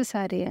బెస్ట్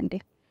శారీ అండి.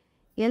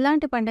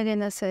 ఎలాంటి పండుగ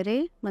అయినా సరే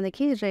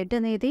మనకి రెడ్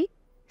అనేది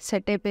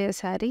సెట్ అయిపోయే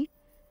శారీ.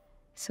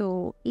 సో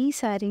ఈ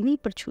శారీని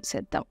ఇప్పుడు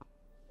చూసేద్దాం.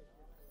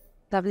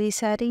 లవ్లీ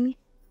శారీ,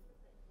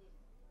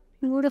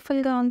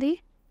 బ్యూటిఫుల్గా ఉంది.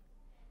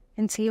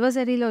 అండ్ సిల్వర్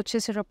జరీలో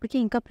వచ్చేసేటప్పటికి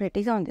ఇంకా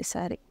ప్రెటీగా ఉంది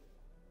sari.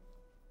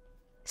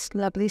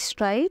 Lovely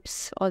stripes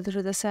all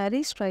through the sari.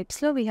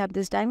 స్ట్రైప్స్లో we have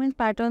this diamond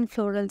pattern,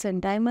 florals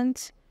and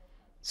diamonds.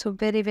 So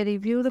very very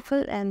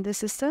beautiful. And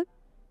this is the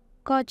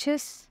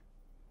gorgeous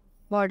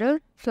border,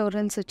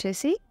 florals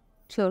వచ్చేసి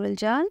ఫ్లోరల్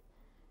జాల్.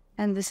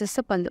 అండ్ దిస్ ఇస్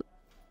ద పల్లు.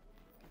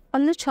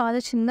 పల్లు చాలా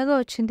చిన్నగా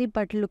వచ్చింది,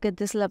 but look at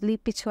this lovely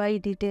Pichwai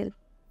detail.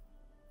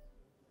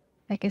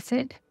 Like I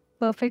said,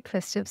 perfect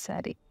festive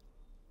sari.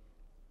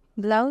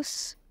 Blouse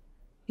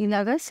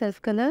ఇలాగా self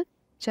colour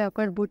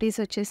jacquard బూటీస్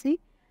వచ్చేసి,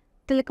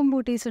 తిలకం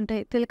బూటీస్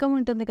ఉంటాయి, తిలకం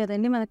ఉంటుంది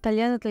కదండి మన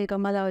కళ్యాణ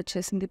తిలకం, అలా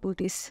వచ్చేసింది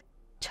బూటీస్.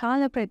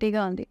 చాలా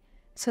ప్రెటీగా ఉంది.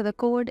 So the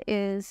code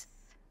is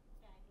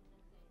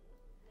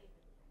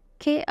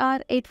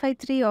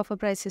KR853. Offer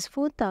price is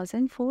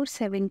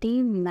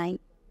 4,479.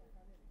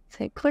 So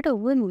ఇక్కడ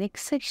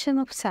నెక్స్ట్ సెక్షన్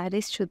ఆఫ్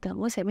శారీస్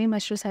చూద్దాము. సెమీ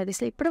మష్రూ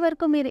శారీస్లో ఇప్పటి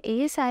వరకు మీరు ఏ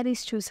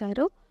శారీస్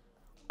చూసారో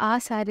ఆ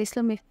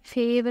శారీస్లో మీ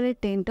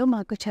ఫేవరెట్ ఏంటో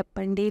మాకు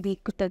చెప్పండి.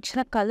 మీకు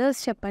నచ్చిన కలర్స్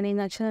చెప్పండి,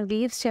 నచ్చిన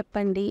వీవ్స్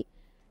చెప్పండి.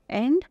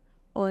 అండ్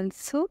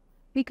ఆల్సో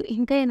మీకు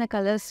ఇంకా ఏమైనా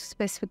కలర్స్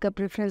స్పెసిఫిక్గా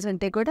ప్రిఫరెన్స్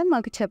ఉంటే కూడా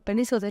మాకు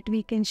చెప్పండి, so that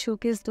we can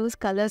showcase those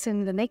colours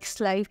in the next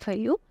live for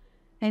you.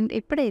 And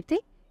ఎప్పుడైతే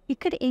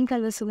ఇక్కడ ఏం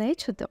కలర్స్ ఉన్నాయో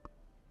చూద్దాం.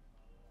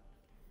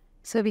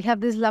 So we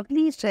have this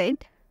lovely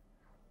red.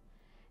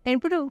 And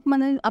ఇప్పుడు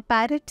మనం ఆ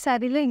ప్యారెట్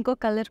శారీలో ఇంకో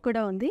కలర్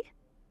కూడా ఉంది.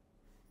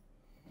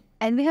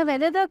 And we have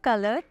another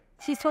colour.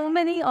 So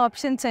many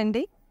options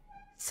అండి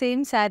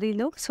సేమ్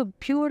శారీలో. సో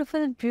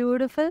బ్యూటిఫుల్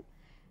బ్యూటిఫుల్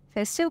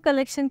ఫెస్టివ్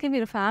కలెక్షన్కి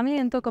మీరు ఫ్యామిలీ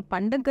అంతా ఒక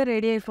పండుగగా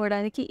రెడీ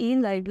అయిపోవడానికి ఈ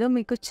లైవ్లో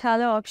మీకు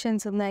చాలా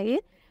ఆప్షన్స్ ఉన్నాయి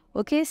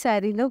ఒకే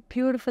శారీలో,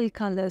 beautiful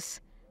colours.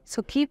 So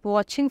keep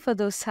watching for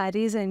those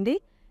saris అండి.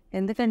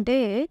 ఎందుకంటే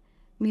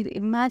మీరు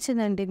ఇమాజిన్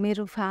అండి,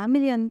 మీరు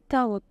ఫ్యామిలీ అంతా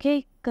ఒకే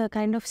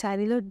కైండ్ ఆఫ్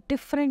శారీలో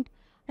డిఫరెంట్,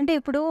 అంటే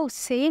ఇప్పుడు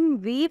సేమ్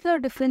వీవ్లో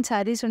డిఫరెంట్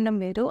శారీస్ ఉండడం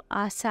వేరు,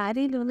 ఆ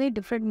శారీలోనే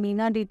డిఫరెంట్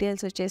మీనా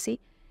డీటెయిల్స్ వచ్చేసి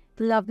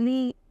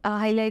లవ్లీ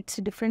హైలైట్స్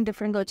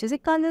డిఫరెంట్గా వచ్చేసి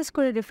కలర్స్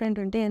కూడా డిఫరెంట్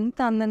ఉంటే ఎంత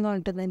అందంగా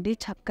ఉంటుందండి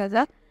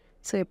చక్కగా.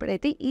 సో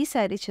ఇప్పుడైతే ఈ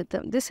శారీ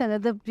చూద్దాం. This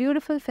another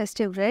beautiful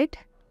festive red.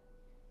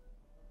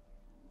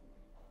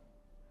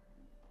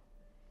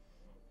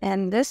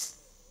 And this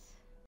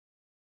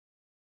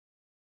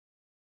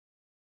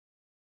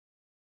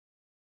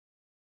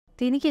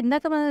దీనికి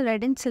ఇందాక మనం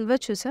రెడ్ అండ్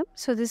సిల్వర్ చూసాం.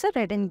 So this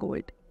red and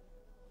gold,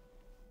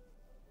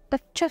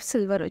 touch of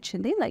silver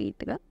వచ్చింది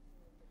లైట్గా,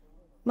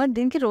 బట్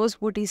దీనికి రోజ్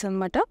బూటీస్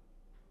అనమాట.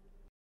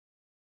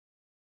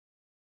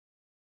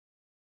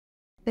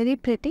 Very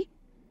pretty.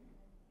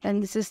 And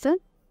this is the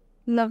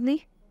lovely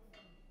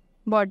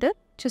border,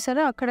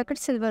 చూసారా అక్కడక్కడ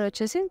సిల్వర్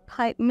వచ్చేసి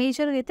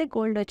మేజర్గా అయితే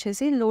గోల్డ్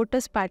వచ్చేసి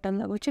లోటస్ ప్యాటర్న్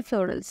లాగా వచ్చి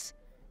florals.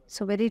 So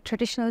very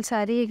traditional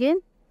sari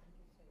again.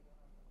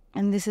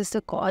 And this is the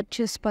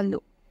gorgeous పళ్ళు.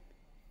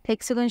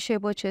 హెక్సగన్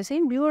షేప్ వచ్చేసి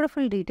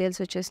బ్యూటిఫుల్ డీటెయిల్స్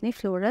వచ్చేసినాయి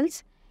florals.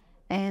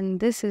 And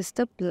this is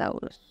the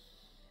blouse.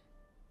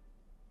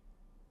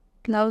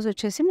 Blouse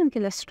వచ్చేసి మనకి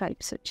ఇలా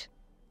స్ట్రైప్స్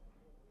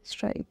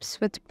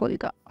విత్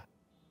పుల్గా.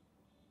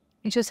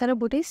 ఇది చూసారా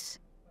బూటీస్,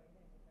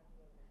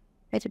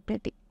 very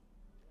pretty.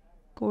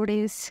 Code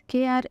is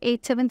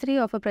KR873.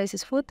 Offer price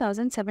is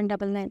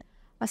 4,799.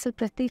 అసలు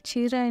ప్రతి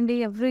చీర అండి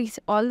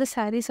all the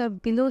saris are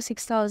below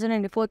 6,000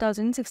 అండి.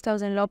 4,000,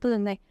 6,000 లోపల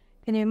ఉన్నాయి.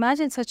 Can you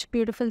imagine such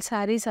beautiful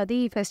saris? అది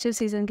ఈ ఫెస్టివ్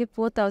సీజన్కి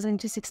 4,000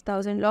 to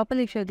 6,000 లోపల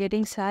ఇఫ్ యూర్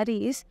గెటింగ్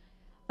శారీస్.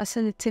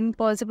 అసలు ఇట్స్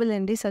ఇంపాసిబుల్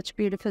అండి సచ్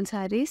బ్యూటిఫుల్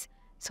శారీస్.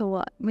 సో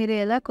మీరు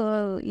ఎలా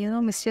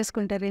మిస్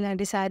చేసుకుంటారు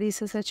ఇలాంటి saris,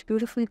 such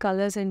beautiful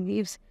colours and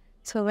weaves.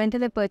 So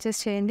వెంటనే పర్చేస్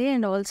చేయండి.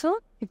 అండ్ ఆల్సో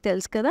మీకు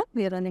తెలుసు కదా,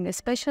 we are running a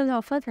special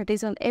offer that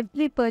is on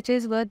every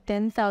purchase worth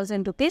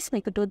 10,000 rupees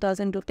మీకు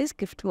 2,000 రూపీస్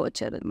గిఫ్ట్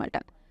వోచర్ అనమాట.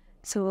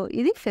 సో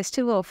ఇది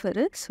festive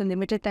offer. So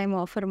limited time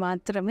offer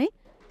మాత్రమే.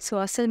 So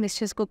అస్సలు మిస్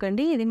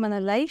చేసుకోకండి. ఇది మన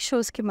లైవ్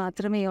షోస్కి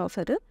మాత్రమే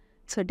ఆఫర్.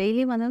 సో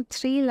డైలీ మనం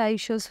 3 లైవ్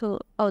షోస్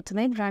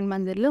అవుతున్నాయి brand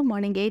మందిర్లో.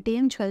 Morning 8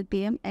 AM, 12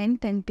 PM and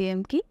 10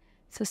 PMకి.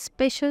 So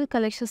special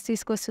collections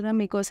తీసుకొస్తున్నాం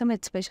మీకోసం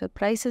at special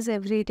prices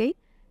every day.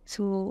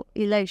 So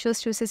ఈ లైవ్ షోస్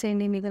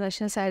చూసేసేయండి. మీకు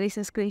నచ్చిన శారీస్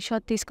స్క్రీన్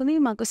షాట్ తీసుకుని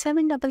మాకు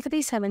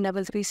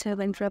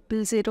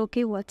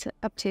 7337000700కి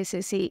వాట్సాప్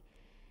చేసేసి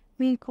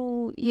మీకు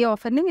ఈ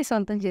ఆఫర్ని మీ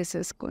సొంతం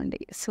చేసేసుకోండి.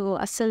 సో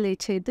అస్సలు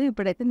లేట్ చేయొద్దు.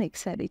 ఇప్పుడైతే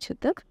నెక్స్ట్ శారీ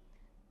చూద్దాం.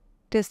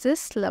 It is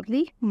this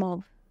lovely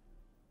మావ్.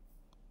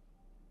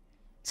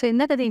 So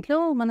ఇందాక దీంట్లో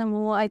మనము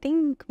I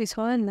think we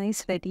saw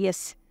nice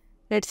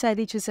red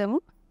sari చూసాము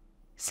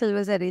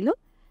సిల్వర్ శారీలో.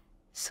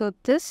 సో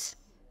దిస్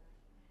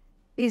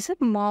ఈజ్ అ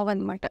మావ్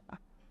అనమాట,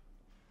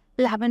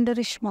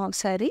 lavenderish మావ్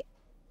sari.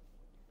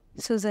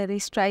 So zari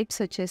stripes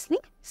వచ్చేసి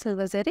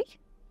silver zari.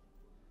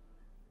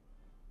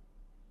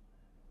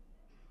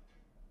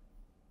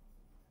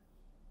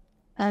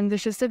 And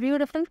this is the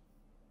beautiful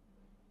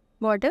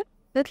border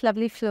with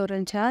lovely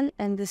floral jal.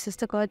 And this is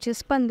the gorgeous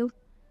pallu,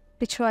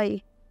 pichwai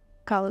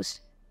cows.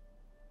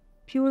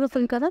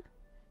 Beautiful color.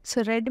 So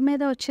red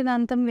మీద వచ్చిన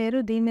అందం వేరు,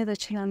 దీని మీద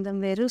వచ్చిన అందం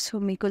వేరు. సో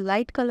మీకు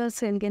light colours,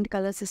 elegant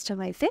colour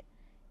system అయితే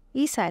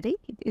ఈ sari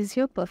is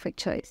your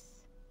perfect choice.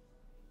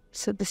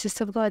 So this is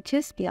the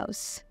gorgeous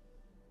blouse.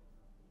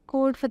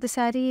 Code for the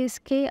sari is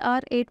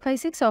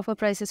KR856. Offer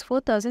price is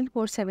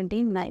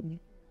 4,479.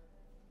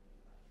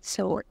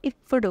 So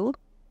ఇప్పుడు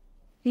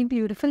ఈ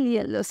beautiful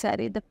yellow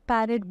sari, the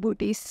parrot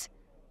booties,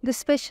 the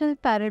special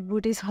parrot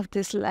booties of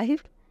this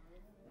life.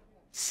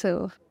 So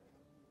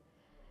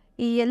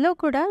ఈ yellow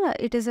కూడా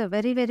it is a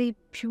very very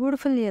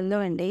beautiful yellow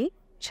అండి.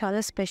 చాలా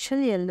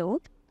special yellow.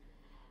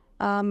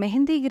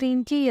 Mehndi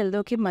గ్రీన్కి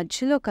ఎల్లోకి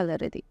మధ్యలో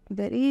colour ఇది,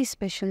 వెరీ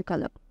స్పెషల్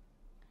కలర్.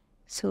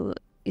 సో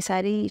ఈ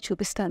శారీ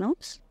చూపిస్తాను.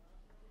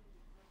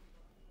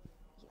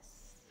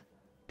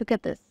 Look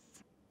at this.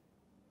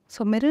 So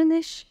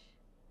maroonish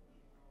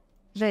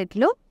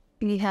రెడ్లో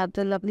we have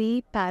the lovely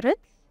parrot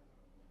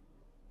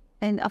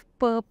and a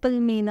purple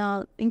meena,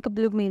 ink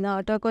blue meena,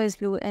 turquoise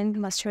blue and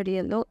mustard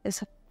yellow is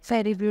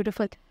very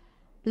beautiful.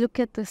 Look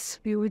at this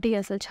beauty,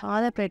 asal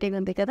chaala pretty ga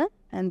undi kada.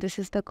 And this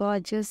is the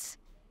gorgeous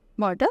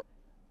border.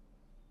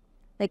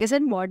 Like I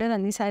said, border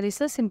anni sarees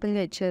lo simple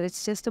ga icharu.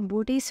 It's just the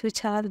booties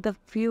which are the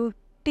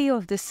beauty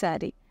of this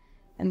saree.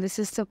 And this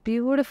is the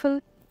beautiful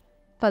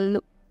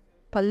pallu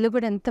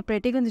kuda enta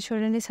pretty ga undi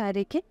chudandi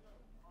saree ki.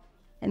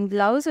 And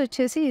blouse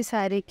vachesi ee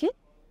saree ki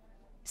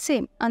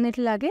same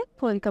అన్నిటిలాగే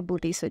polka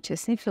బూటీస్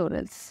వచ్చేసినాయి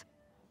florals.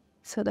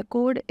 So the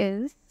code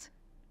is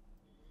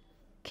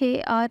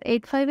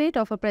KR858.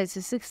 Offer price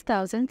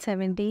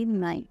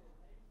 6,079.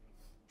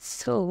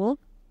 So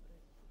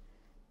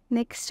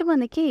next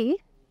మనకి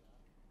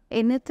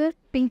another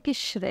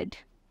pinkish red.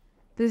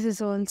 This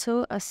is also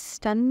a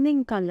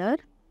stunning colour.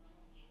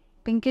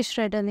 Pinkish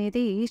red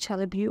అనేది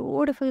చాలా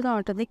బ్యూటిఫుల్గా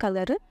ఉంటుంది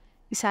colour.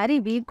 ఈ sari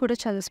weave కూడా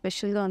చాలా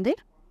స్పెషల్గా ఉంది.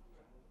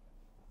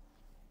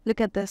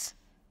 Look at this.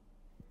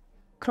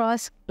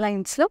 Cross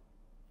lines lo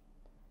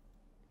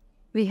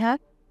we have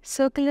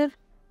circular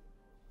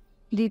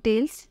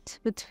details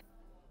with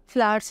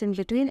flowers in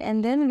between, and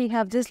then we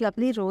have this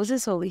lovely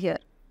roses over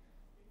here.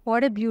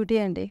 What a beauty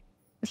andi.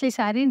 అసలు ఈ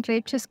శారీని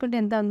డ్రేప్ చేసుకుంటే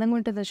ఎంత అందంగా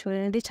ఉంటుందో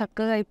చూడండి.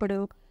 చక్కగా ఇప్పుడు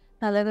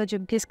నల్లగా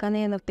జుబ్కీస్ కానీ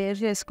ఏమైనా పేర్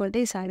చేసుకుంటే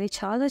ఈ శారీ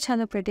చాలా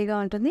చాలా ప్రెటీగా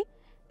ఉంటుంది.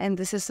 And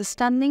this is the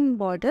stunning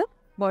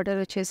border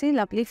వచ్చేసి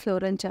లవ్లీ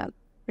ఫ్లోరల్ జాల్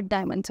with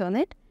diamonds on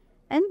it.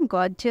 And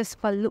gorgeous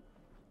పళ్ళు,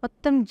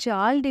 మొత్తం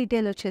జాల్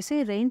డీటెయిల్ వచ్చేసి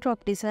rain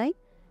drop design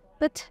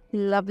with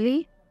lovely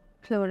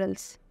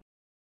florals.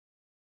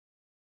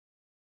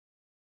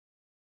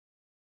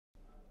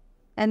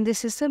 And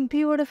this is a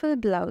beautiful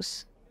blouse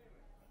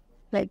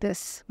like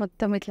this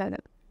మొత్తం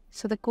ఇట్లాగా.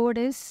 So the code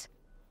is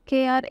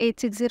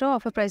KR860.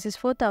 Offer price is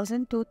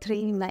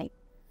 4,239.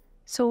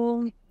 So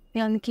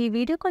మనకి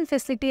video call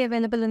facility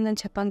available ఉందని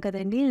చెప్పాం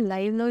కదండి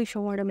లైవ్లో. ఈ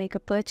షో వాడ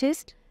మేకప్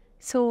పర్చేస్.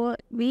 సో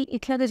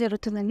ఇట్లాగా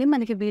జరుగుతుందండి.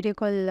 మనకి video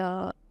call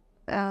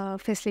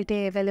facility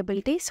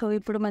availability. So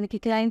ఇప్పుడు మనకి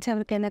క్లయింట్స్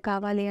ఎవరికైనా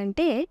కావాలి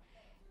అంటే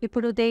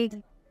ఇప్పుడు they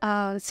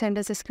send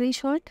us a screen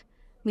shot.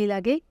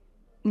 మీలాగే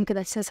మీకు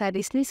నచ్చిన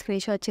శారీస్ని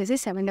స్క్రీన్ షాట్ చేసి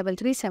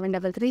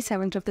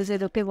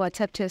 7337337000కి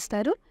వాట్సాప్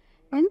చేస్తారు.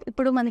 అండ్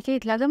ఇప్పుడు మనకి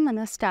ఇట్లాగా మన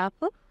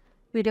స్టాఫ్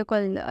వీడియో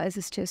కాల్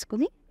అసిస్ట్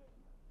చేసుకుని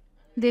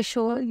they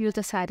show you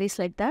the saris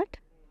like that.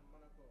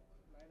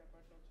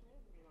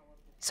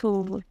 So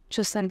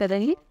చూస్తాను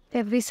కదండి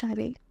ఎవ్రీ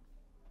శారీ.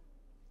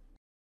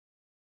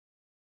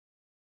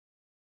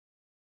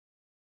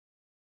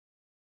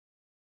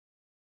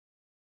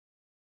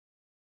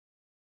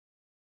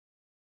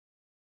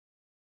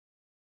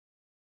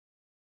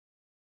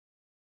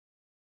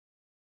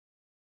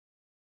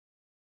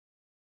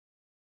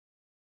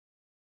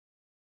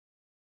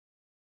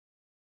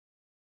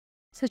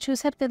 సో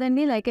చూసారు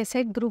కదండి, like I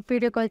said group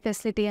video call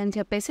facility అని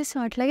చెప్పేసి. సో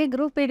అట్లాగే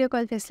గ్రూప్ వీడియో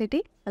కాల్ ఫెసిలిటీ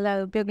అలా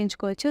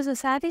ఉపయోగించుకోవచ్చు. సో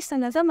శారీస్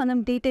అన్నదా మనం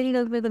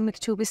డీటెయిల్గా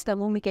మీకు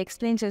చూపిస్తాము, మీకు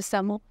ఎక్స్ప్లెయిన్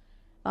చేస్తాము,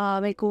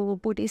 మీకు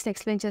బూటీస్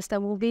ఎక్స్ప్లెయిన్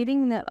చేస్తాము,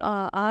 వీవింగ్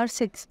ఆర్ట్స్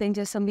ఎక్స్ప్లెయిన్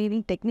చేస్తాము,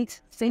 వీవింగ్ టెక్నిక్స్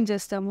ఎక్స్ప్లెయిన్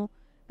చేస్తాము,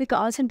 మీకు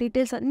కావాల్సిన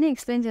డీటెయిల్స్ అన్నీ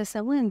ఎక్స్ప్లెయిన్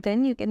చేస్తాము. And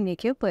then you can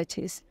make your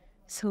purchase.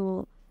 So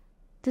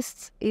this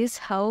is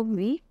how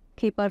we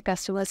keep our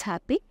customers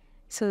happy.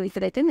 So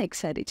ఇక్కడైతే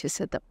నెక్స్ట్ శారీ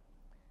చూసేద్దాం.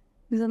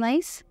 It's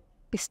nice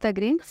pista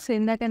green. So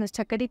ఇందాక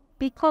చక్కటి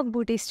పీకాక్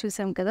బూటీస్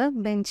చూసాం కదా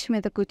బెంచ్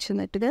మీద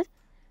కూర్చున్నట్టుగా.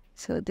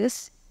 So this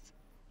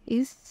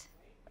is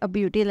a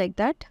beauty like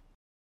that.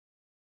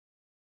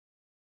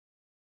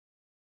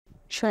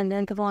 చూడండి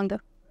ఎంత బాగుందో,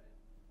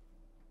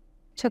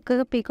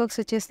 చక్కగా పీకాక్స్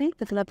వచ్చేసి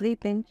with lovely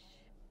bench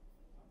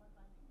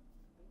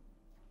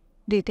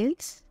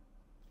details.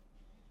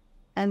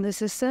 And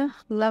this is a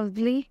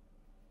lovely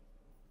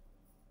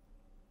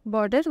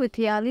border with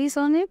yalis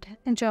on it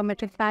and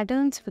geometric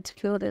patterns with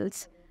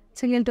florals.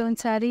 Single tone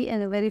saree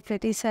and a very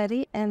pretty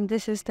saree. And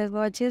this is the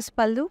gorgeous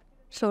pallu,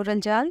 floral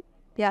jal,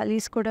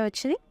 yalis kuda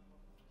vachini.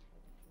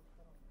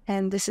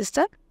 And this is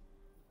the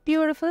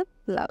beautiful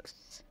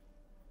blouse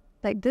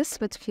like this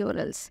with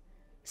florals.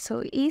 So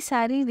ee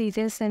saree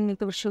details and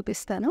meeku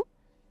chupistanu.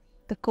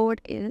 The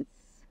code is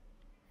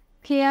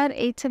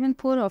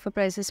KR874. Offer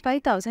price is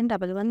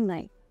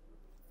 5,119.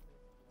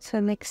 So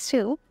next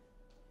to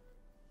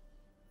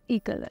ఈ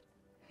colour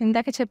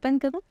ఇందాక చెప్పాను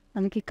కదా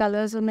మనకి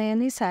colours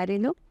ఉన్నాయని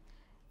శారీలో.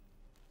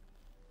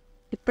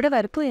 ఇప్పటి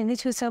వరకు ఎన్ని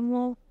చూసాము?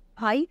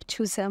 5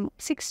 చూసాము,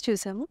 6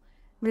 చూసాము.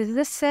 This is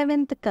the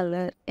 7th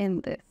colour in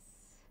this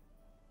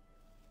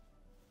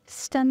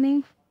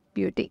stunning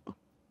beauty.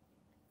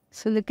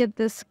 So look at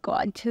this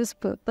gorgeous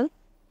purple.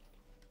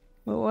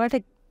 What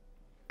a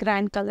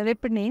grand colour.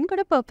 ఇప్పుడు నేను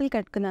కూడా పర్పుల్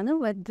కట్టుకున్నాను,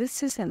 but this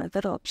is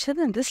another option.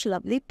 And this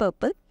lovely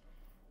purple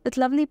with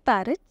lovely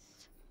parrots.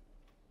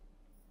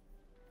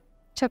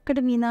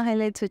 చక్కటి Meena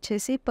highlights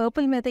వచ్చేసి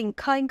purple మీద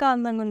ఇంకా ఇంకా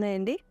అందంగా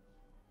ఉన్నాయండి.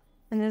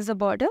 And is the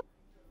border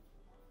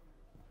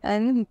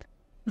and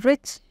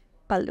rich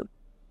పల్లు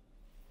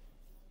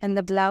and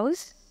the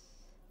blouse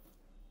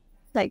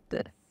like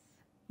this.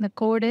 The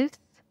code is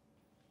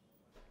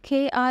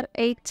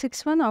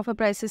KR861. Offer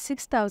price is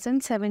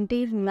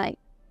 6,079.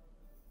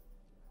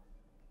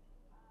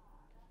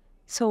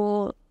 So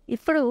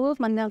ఇప్పుడు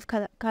మన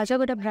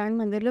Khajaguda brand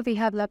మందిర్లో we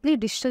have lovely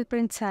digital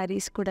print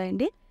saris కూడా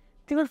అండి.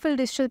 బ్యూటిఫుల్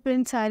డిజిటల్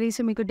ప్రింట్ శారీస్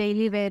మీకు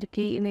డైలీ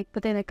వేర్కి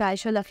లేకపోతే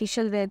క్యాజువల్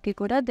అఫీషియల్ వేర్కి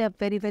కూడా they are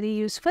very very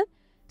useful.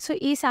 So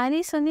ఈ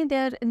శారీస్ అన్ని they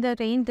are in the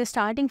range they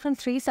starting from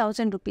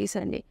 3,000 rupees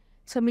అండి.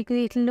 సో మీకు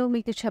వీటిలో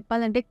మీకు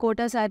చెప్పాలంటే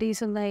కోటా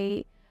శారీస్ ఉన్నాయి,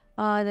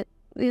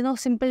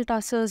 సింపుల్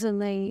టసర్స్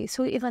ఉన్నాయి. సో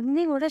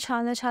ఇవన్నీ కూడా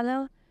చాలా చాలా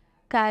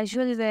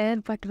casual wear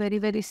but very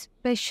very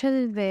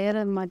special wear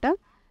అనమాట.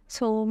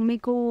 సో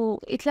మీకు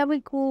ఇట్లా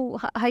మీకు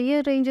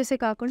హయ్యర్ రేంజెసే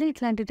కాకుండా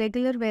ఇట్లాంటి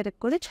రెగ్యులర్ వేర్కి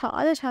కూడా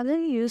చాలా చాలా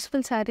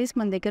యూస్ఫుల్ శారీస్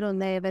మన దగ్గర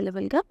ఉన్నాయి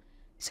అవైలబుల్గా.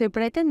 సో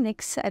ఇప్పుడైతే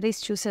నెక్స్ట్ శారీస్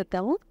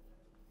చూసేద్దాము.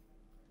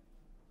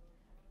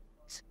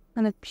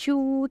 మన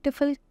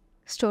బ్యూటిఫుల్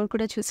స్టోర్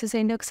కూడా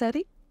చూసేసేయండి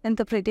ఒకసారి. ఎంత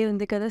ప్రెటీ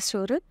ఉంది కదా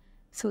స్టోర్.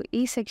 సో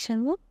ఈ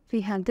సెక్షన్లో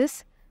we have this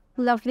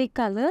lovely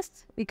colours.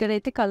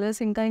 ఇక్కడైతే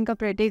కలర్స్ ఇంకా ఇంకా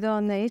ప్రెటీగా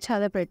ఉన్నాయి,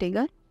 చాలా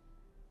ప్రెటీగా.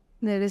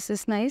 There is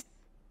this nice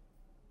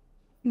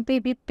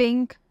baby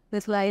pink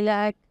with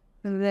lilac,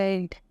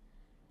 red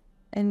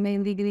and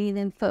mehndi green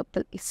and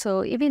purple. So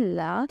ఇవి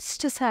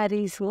లాస్ట్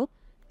శారీస్.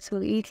 సో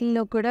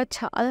వీటిల్లో కూడా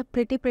చాలా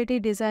ప్రెటీ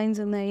డిజైన్స్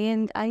ఉన్నాయి.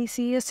 And I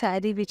see a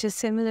sari which is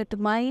similar to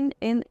mine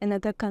in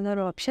another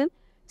colour option.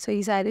 So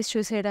ఈ saris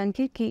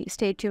చూసేయడానికి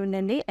stay tuned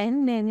అండి. And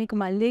నేను మీకు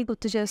మళ్ళీ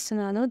గుర్తు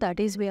చేస్తున్నాను,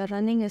 that is we are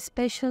running a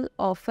special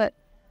offer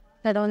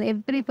that on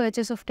every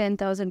purchase of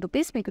 10,000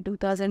 rupees మీకు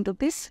 2,000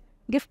 rupees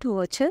gift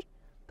voucher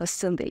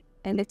వస్తుంది.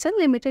 And it's a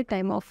limited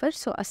time offer.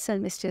 So అస్సలు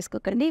మిస్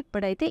చేసుకోకండి.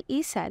 ఇప్పుడైతే ఈ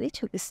శారీ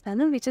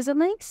చూపిస్తాను which is a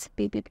nice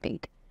baby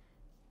pink.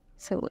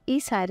 So ఈ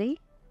శారీ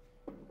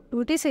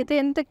బూటీస్ అయితే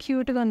ఎంత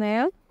క్యూట్గా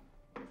ఉన్నాయో.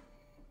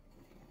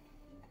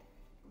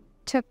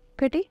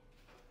 చక్కటి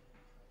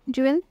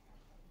జ్యువెల్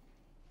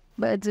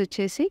బర్డ్స్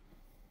వచ్చేసి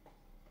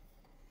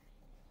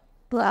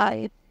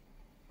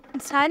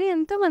శారీ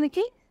అంతా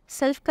మనకి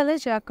సెల్ఫ్ కలర్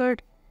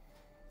జాకెట్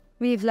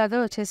వీవ్ లాగా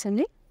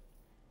వచ్చేసింది.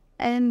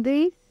 అండ్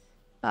ది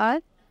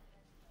ఆర్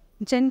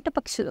జంట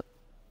పక్షులు.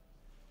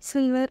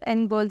 Silver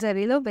and gold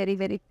జరీలో very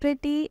very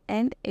pretty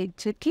and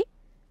ఎడ్జ్కి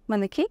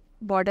మనకి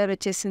బార్డర్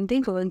వచ్చేసింది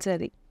gold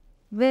zari.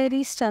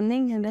 Very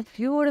stunning and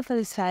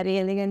beautiful sari,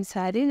 elegant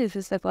sari. This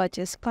is the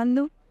gorgeous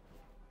పళ్ళు,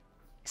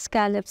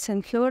 scallops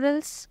and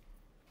florals,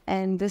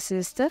 and this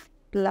is the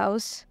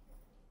blouse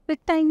with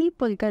tiny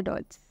polka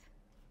dots.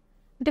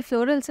 అంటే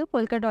florals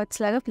polka dots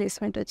లాగా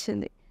placement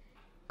వచ్చింది.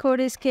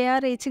 Code is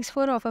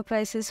KR864. Offer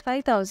price is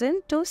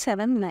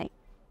 5279.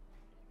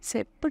 So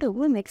ఇప్పుడు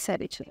next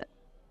sari చూద్దాం.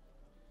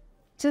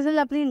 It's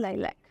lovely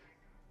lilac.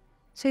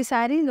 So ఈ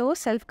శారీలో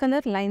self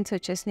colour lines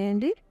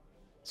వచ్చేసినాయండి.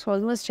 So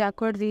almost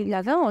jacquard weave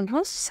లాగా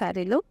almost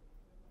శారీలో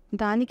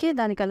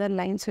దాని కలర్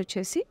లైన్స్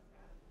వచ్చేసి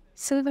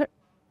silver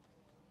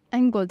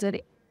and gold zari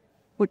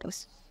బుటోస్.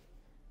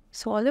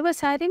 So all over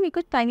sari మీకు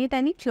టైనీ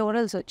టైనీ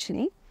ఫ్లోరల్స్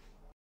వచ్చినాయి.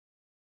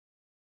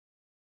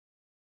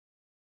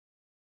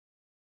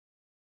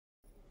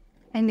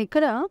 అండ్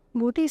ఇక్కడ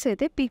బూటీస్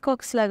అయితే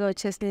పీకాక్స్ లాగా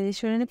వచ్చేసినాయి.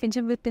 చూడండి,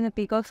 పింఛం విప్పిన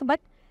peacocks,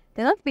 but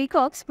they not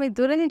peacocks. మీరు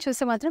దూరం నుంచి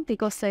చూస్తే మాత్రం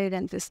పీకాక్స్ లాగా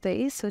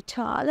అనిపిస్తాయి. సో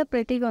చాలా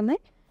ప్రెటీగా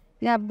ఉన్నాయి,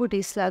 ల్యాబ్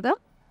బూటీస్ లాగా.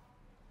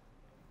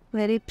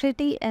 Very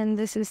pretty. And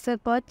this is the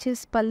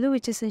purchase పల్లు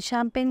which is in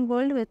champagne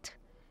gold with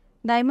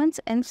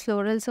diamonds and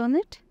florals on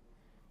it.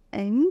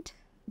 And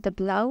the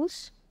blouse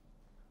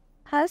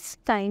has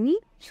tiny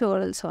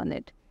florals on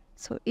it.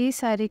 So ఈ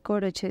శారీ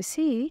కోడ్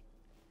వచ్చేసి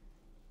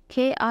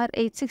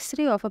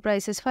KR863. Offer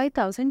price is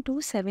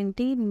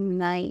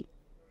 5279.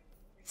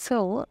 So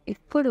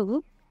ఇప్పుడు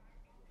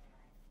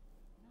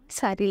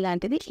శారీ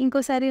లాంటిది ఇంకో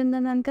శారీ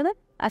ఉందన్నాను కదా,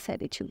 ఆ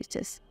శారీ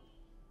చూపించేసి.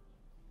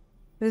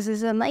 This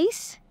is a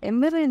nice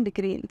emerald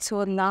green. So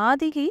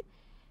నాది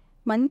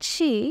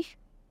మంచి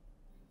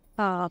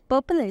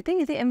పర్పుల్ అయితే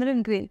ఇది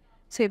ఎమరాల్డ్ గ్రీన్.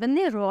 సో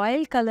ఇవన్నీ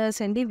రాయల్ కలర్స్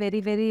అండి, very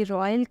very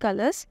royal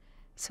colours.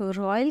 So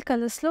royal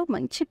కలర్స్లో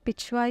మంచి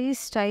పిచ్వాయి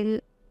స్టైల్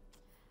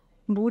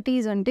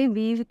బూటీస్ అంటే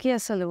వీవ్కి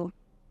అసలు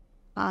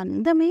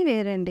అందమే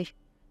వేరండి.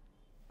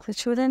 సో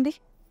చూడండి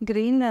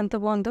గ్రీన్ ఎంత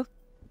బాగుందో.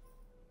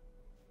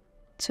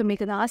 సో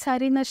మీకు నా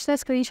శారీ నచ్చినా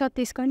స్క్రీన్ షాట్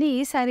తీసుకోండి,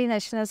 ఈ శారీ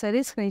నచ్చినా సరే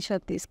స్క్రీన్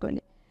షాట్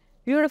తీసుకోండి.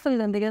 బ్యూటిఫుల్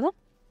ఉంది కదా.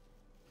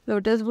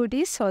 Lotus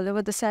booties all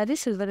over the sari,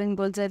 silver and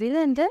gold zari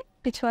and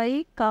Pichwai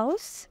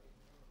cows,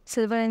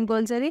 silver and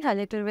gold zari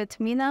highlighted with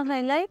Meena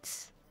highlights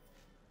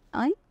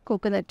and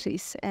coconut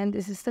trees. And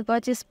this is the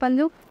gorgeous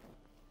pallu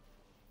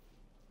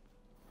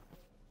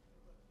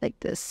like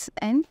this.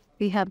 And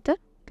we have the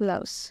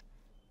blouse.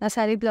 Na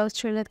saree blouse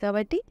చూడలేదు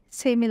కాబట్టి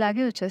same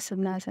ఇలాగే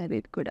వచ్చేస్తుంది నా శారీ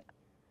కూడా.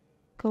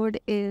 Code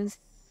is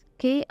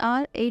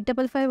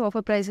KR855.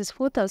 Offer price is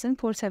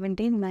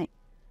 4479.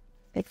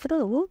 ఇప్పుడు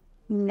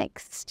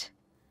next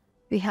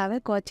we have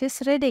a gorgeous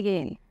red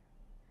again.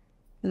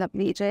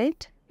 Lovely red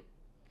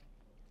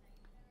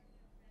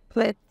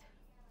with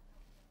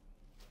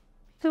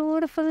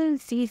beautiful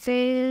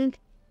detail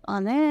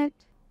on it.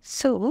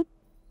 So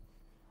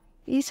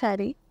ఈ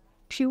శారీ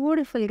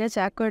బ్యూటిఫుల్గా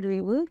jacquard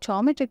weave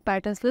geometric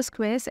ప్యాటర్న్స్లో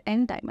squares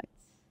and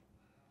diamonds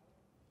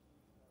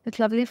with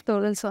lovely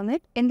florals on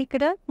it. And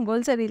ఇక్కడ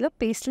gold జరీలో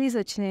pastries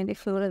వచ్చినాయండి,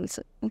 florals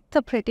ఎంత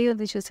pretty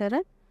ఉంది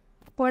చూసారా.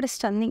 What is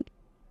stunning.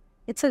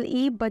 It's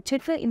ఈ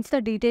బడ్జెట్లో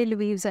ఇంత డీటెయిల్డ్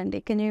వీవ్స్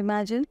అండి, can you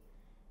imagine.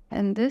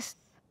 And this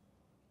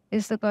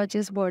is the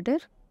gorgeous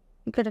border.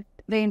 ఇక్కడ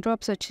రెయిన్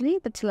డ్రాప్స్ వచ్చినాయి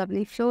with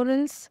lovely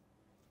florals.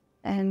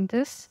 And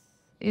this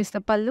is the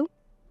పల్లు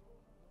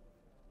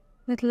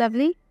with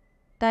lovely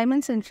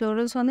diamonds and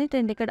florals on it.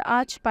 And ఇక్కడ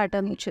arch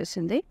pattern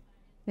వచ్చేసింది,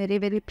 very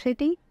very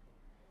pretty.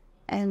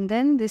 And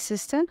then this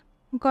is the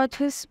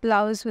gorgeous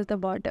blouse with the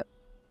border.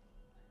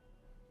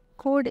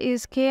 Code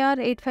is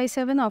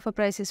KR857. Offer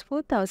price is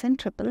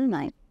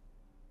 4999.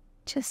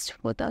 Just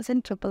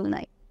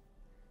 4999.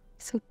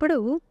 So ఇప్పుడు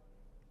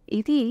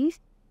ఇది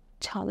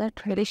చాలా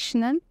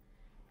traditional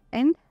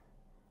and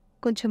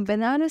కొంచెం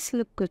Banaras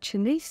look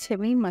వచ్చింది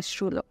semi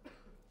మష్రూలో.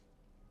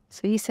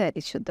 So ఈ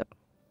శారీ చూద్దాం.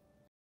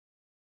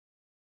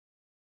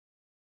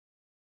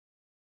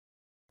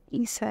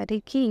 ఈ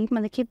శారీకి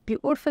మనకి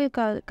బ్యూటిఫుల్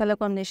కలర్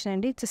కాంబినేషన్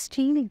అండి. It's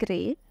steel grey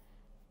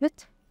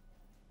with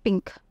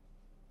pink.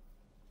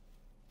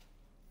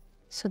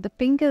 So the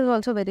pink is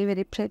also very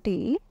very pretty.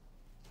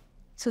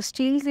 So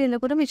steel గ్రేలో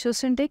కూడా మీరు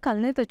చూస్తుంటే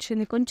కలర్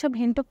వచ్చింది, కొంచెం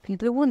హింట్ ఆఫ్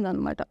బ్లూ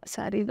ఉందన్నమాట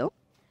శారీలో.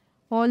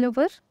 ఆల్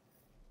ఓవర్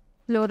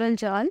ఫ్లోరల్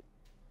జాల్.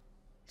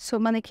 సో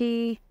మనకి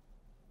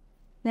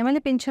నెమలి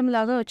పింఛం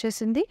లాగా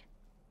వచ్చేసింది,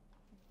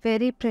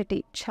 వెరీ ప్రెటీ,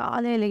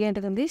 చాలా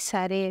ఎలిగెంట్గా ఉంది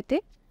శారీ అయితే.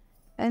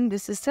 And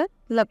this is the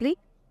lovely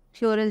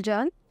floral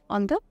జాల్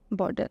on the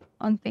border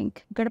on pink.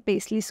 ఇక్కడ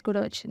పేస్లీస్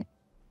కూడా వచ్చినాయి.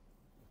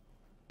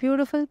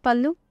 బ్యూటిఫుల్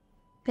పల్లు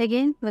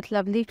అగైన్ విత్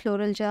లవ్లీ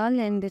ఫ్లోరల్ జాల్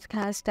and it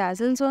has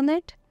tassels on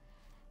it.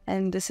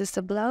 And this is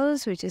the blouse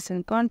which is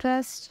in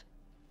contrast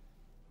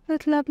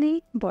with lovely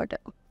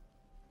border.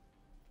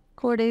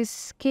 Code is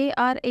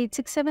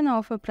KR867.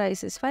 Offer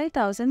price is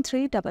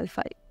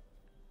 5355.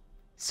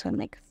 So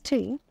next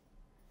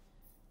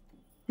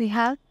we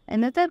have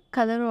another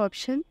color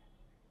option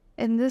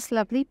in this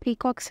lovely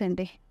peacocks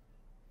అండి.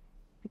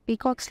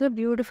 పీకాక్స్లో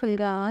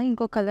బ్యూటిఫుల్గా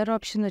ఇంకో colour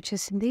option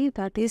వచ్చేసింది.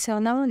 That is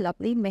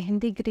lovely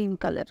mehndi green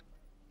colour.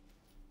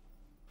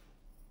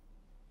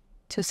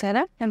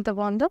 చూసారా ఎంత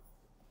బాగుందో.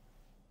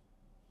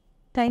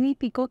 tiny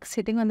peacock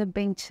sitting on the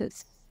benches.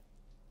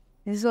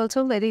 This is also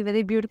very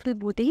very beautiful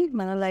booty.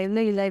 మన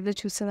లైవ్లో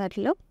చూసిన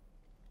వాటిలో.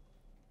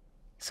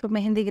 సో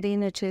మెహందీ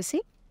గ్రీన్ వచ్చేసి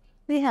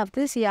we have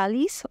this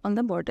yalis on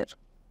the border.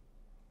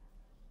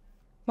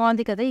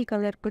 బాగుంది కదా ఈ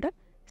కలర్ కూడా.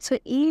 సో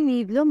ఈ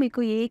వీవ్లో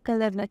మీకు ఏ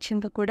కలర్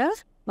నచ్చిందో కూడా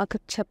మాకు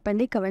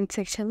చెప్పండి కమెంట్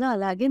సెక్షన్లో.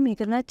 అలాగే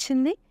మీకు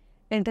నచ్చింది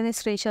వెంటనే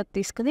స్క్రీన్ షాట్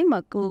తీసుకుని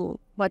మాకు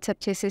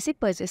వాట్సాప్ చేసేసి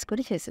పర్చేస్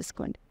కూడా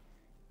చేసేసుకోండి.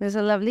 దిస్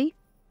అ లవ్లీ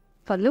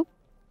పళ్ళు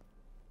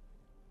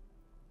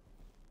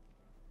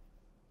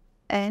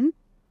and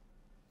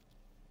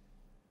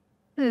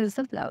this is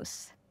the blouse.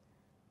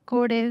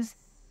 Code is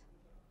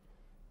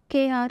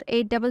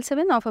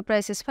KR877. Offer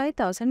price is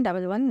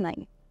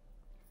 5,119.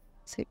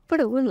 So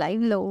ఇప్పుడు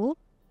లైవ్లో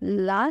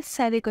లాస్ట్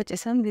శారీకి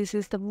వచ్చేసాం. This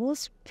is the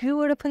most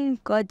beautiful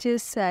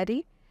gorgeous sari.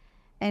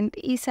 And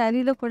ఈ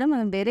శారీలో కూడా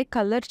మనం వేరే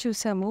కలర్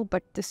చూసాము,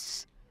 but this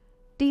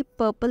deep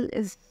purple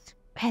is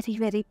very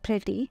very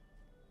pretty.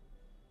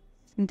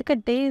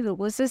 ఎందుకంటే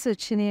రోజెస్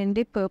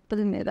వచ్చినాయండి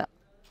పర్పుల్ మీద.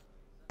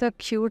 ఎంత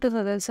క్యూట్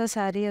తెలుసా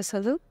శారీ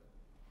అసలు.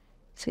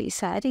 సో ఈ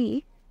శారీ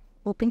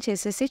ఓపెన్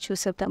చేసేసి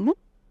చూసేద్దాము.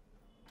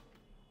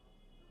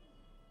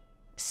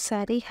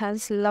 శారీ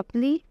హ్యాస్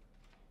లవ్లీ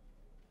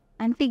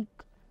యాంటిక్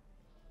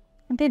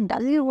అంటే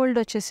డల్ గోల్డ్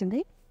వచ్చేసింది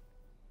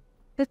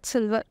విత్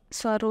సిల్వర్.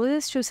 సో ఆ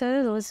రోజెస్ చూసారు,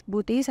 రోజ్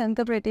బూటీస్ ఎంత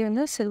ప్రెటీ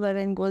ఉందో, silver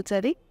and gold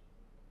sari.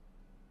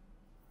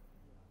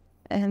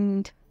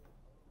 And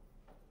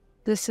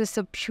this is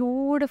a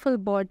beautiful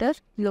border.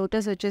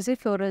 Lotus వచ్చేసి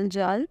ఫ్లోరల్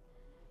జాల్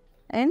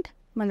అండ్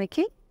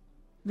మనకి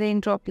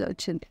రెయిన్ డ్రాప్లో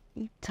వచ్చింది.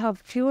 It's a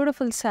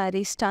beautiful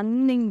sari,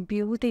 stunning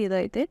beauty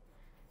ఇదైతే.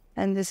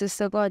 And this is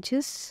the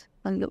gorgeous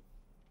పళ్ళు.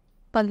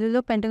 పళ్ళులో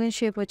పెంటగన్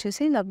షేప్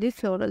వచ్చేసి lovely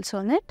florals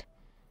on it.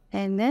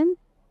 And then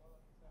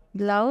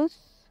blouse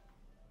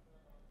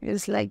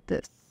is like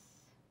this.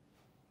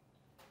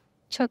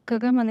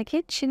 చక్కగా మనకి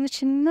చిన్న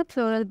చిన్న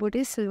floral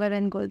booty silver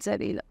and gold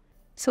శారీలో.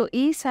 సో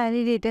ఈ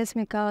శారీ డీటెయిల్స్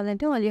మీకు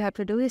కావాలంటే all you have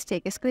to do is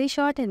take a screen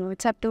shot and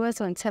WhatsApp to us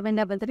on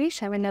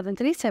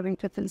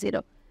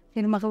 7333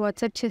 నేను మాకు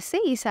వాట్సాప్ చేస్తే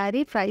ఈ శారీ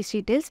ప్రైస్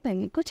డీటెయిల్స్ మేము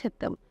మీకు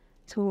చెప్తాము.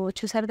 సో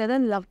చూసారు కదా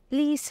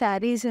lovely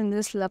saris in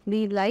this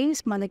lovely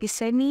lives. మనకి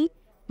సెమీ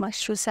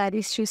మష్రూ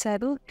శారీస్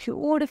చూసారు.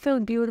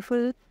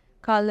 Beautiful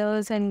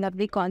colours and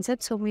lovely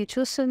concept. So మీరు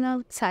చూస్తున్న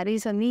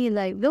శారీస్ అన్నీ ఈ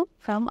లైవ్లో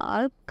from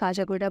are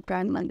Khajaguda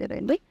brand Mandir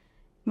అండి.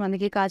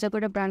 మనకి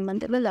కాజాగూడ బ్రాండ్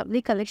మందిర్లో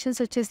లవ్లీ కలెక్షన్స్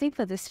వచ్చేసి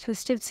for this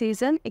festive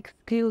season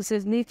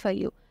exclusively for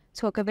you.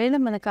 So ఒకవేళ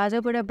మన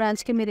కాజాగూడ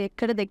బ్రాంచ్కి మీరు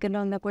ఎక్కడ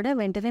దగ్గరలో ఉన్నా కూడా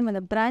వెంటనే మన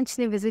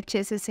బ్రాంచ్ని విజిట్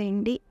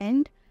చేసేసేయండి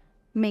and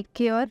make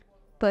your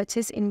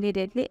purchase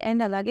immediately.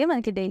 And అలాగే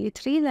మనకి డైలీ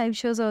 3 లైవ్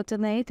షోస్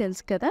అవుతున్నాయి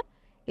తెలుసు కదా,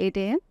 8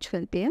 AM,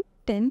 12 PM,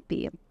 10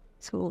 PM.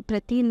 సో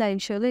ప్రతి లైవ్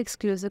షోలో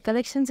exclusive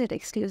collections at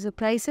exclusive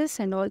prices.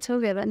 And also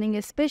we are running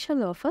a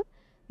special offer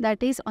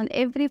that is on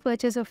every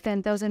purchase of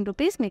 10,000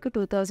 rupees మీకు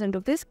 2,000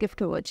 rupees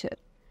gift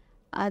వచ్చారు.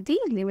 అది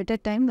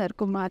లిమిటెడ్ టైం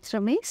వరకు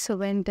మాత్రమే. సో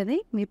వెంటనే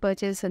మీ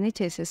పర్చేస్ అన్ని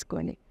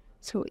చేసేసుకోండి.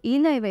 సో ఈ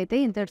లైవ్ అయితే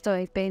ఇంతటితో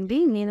అయిపోయింది.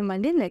 నేను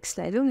మళ్ళీ నెక్స్ట్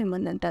లైవ్లో మీ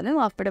ముందు ఉంటాను.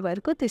 అప్పటి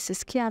వరకు this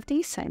is Khyati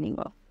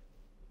signing off.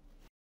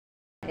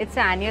 It's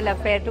an annual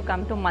affair to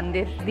come to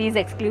Mandir. These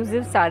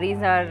exclusive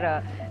sarees are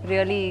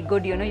really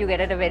good, you know, you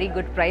get at a very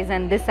good price.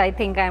 And this I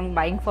think I'm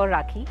buying for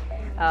Rakhi,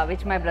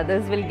 which my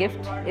brothers will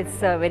gift. It's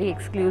a very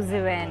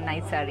exclusive and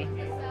nice saree.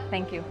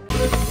 Thank you.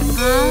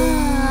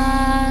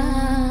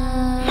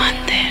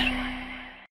 Mandir.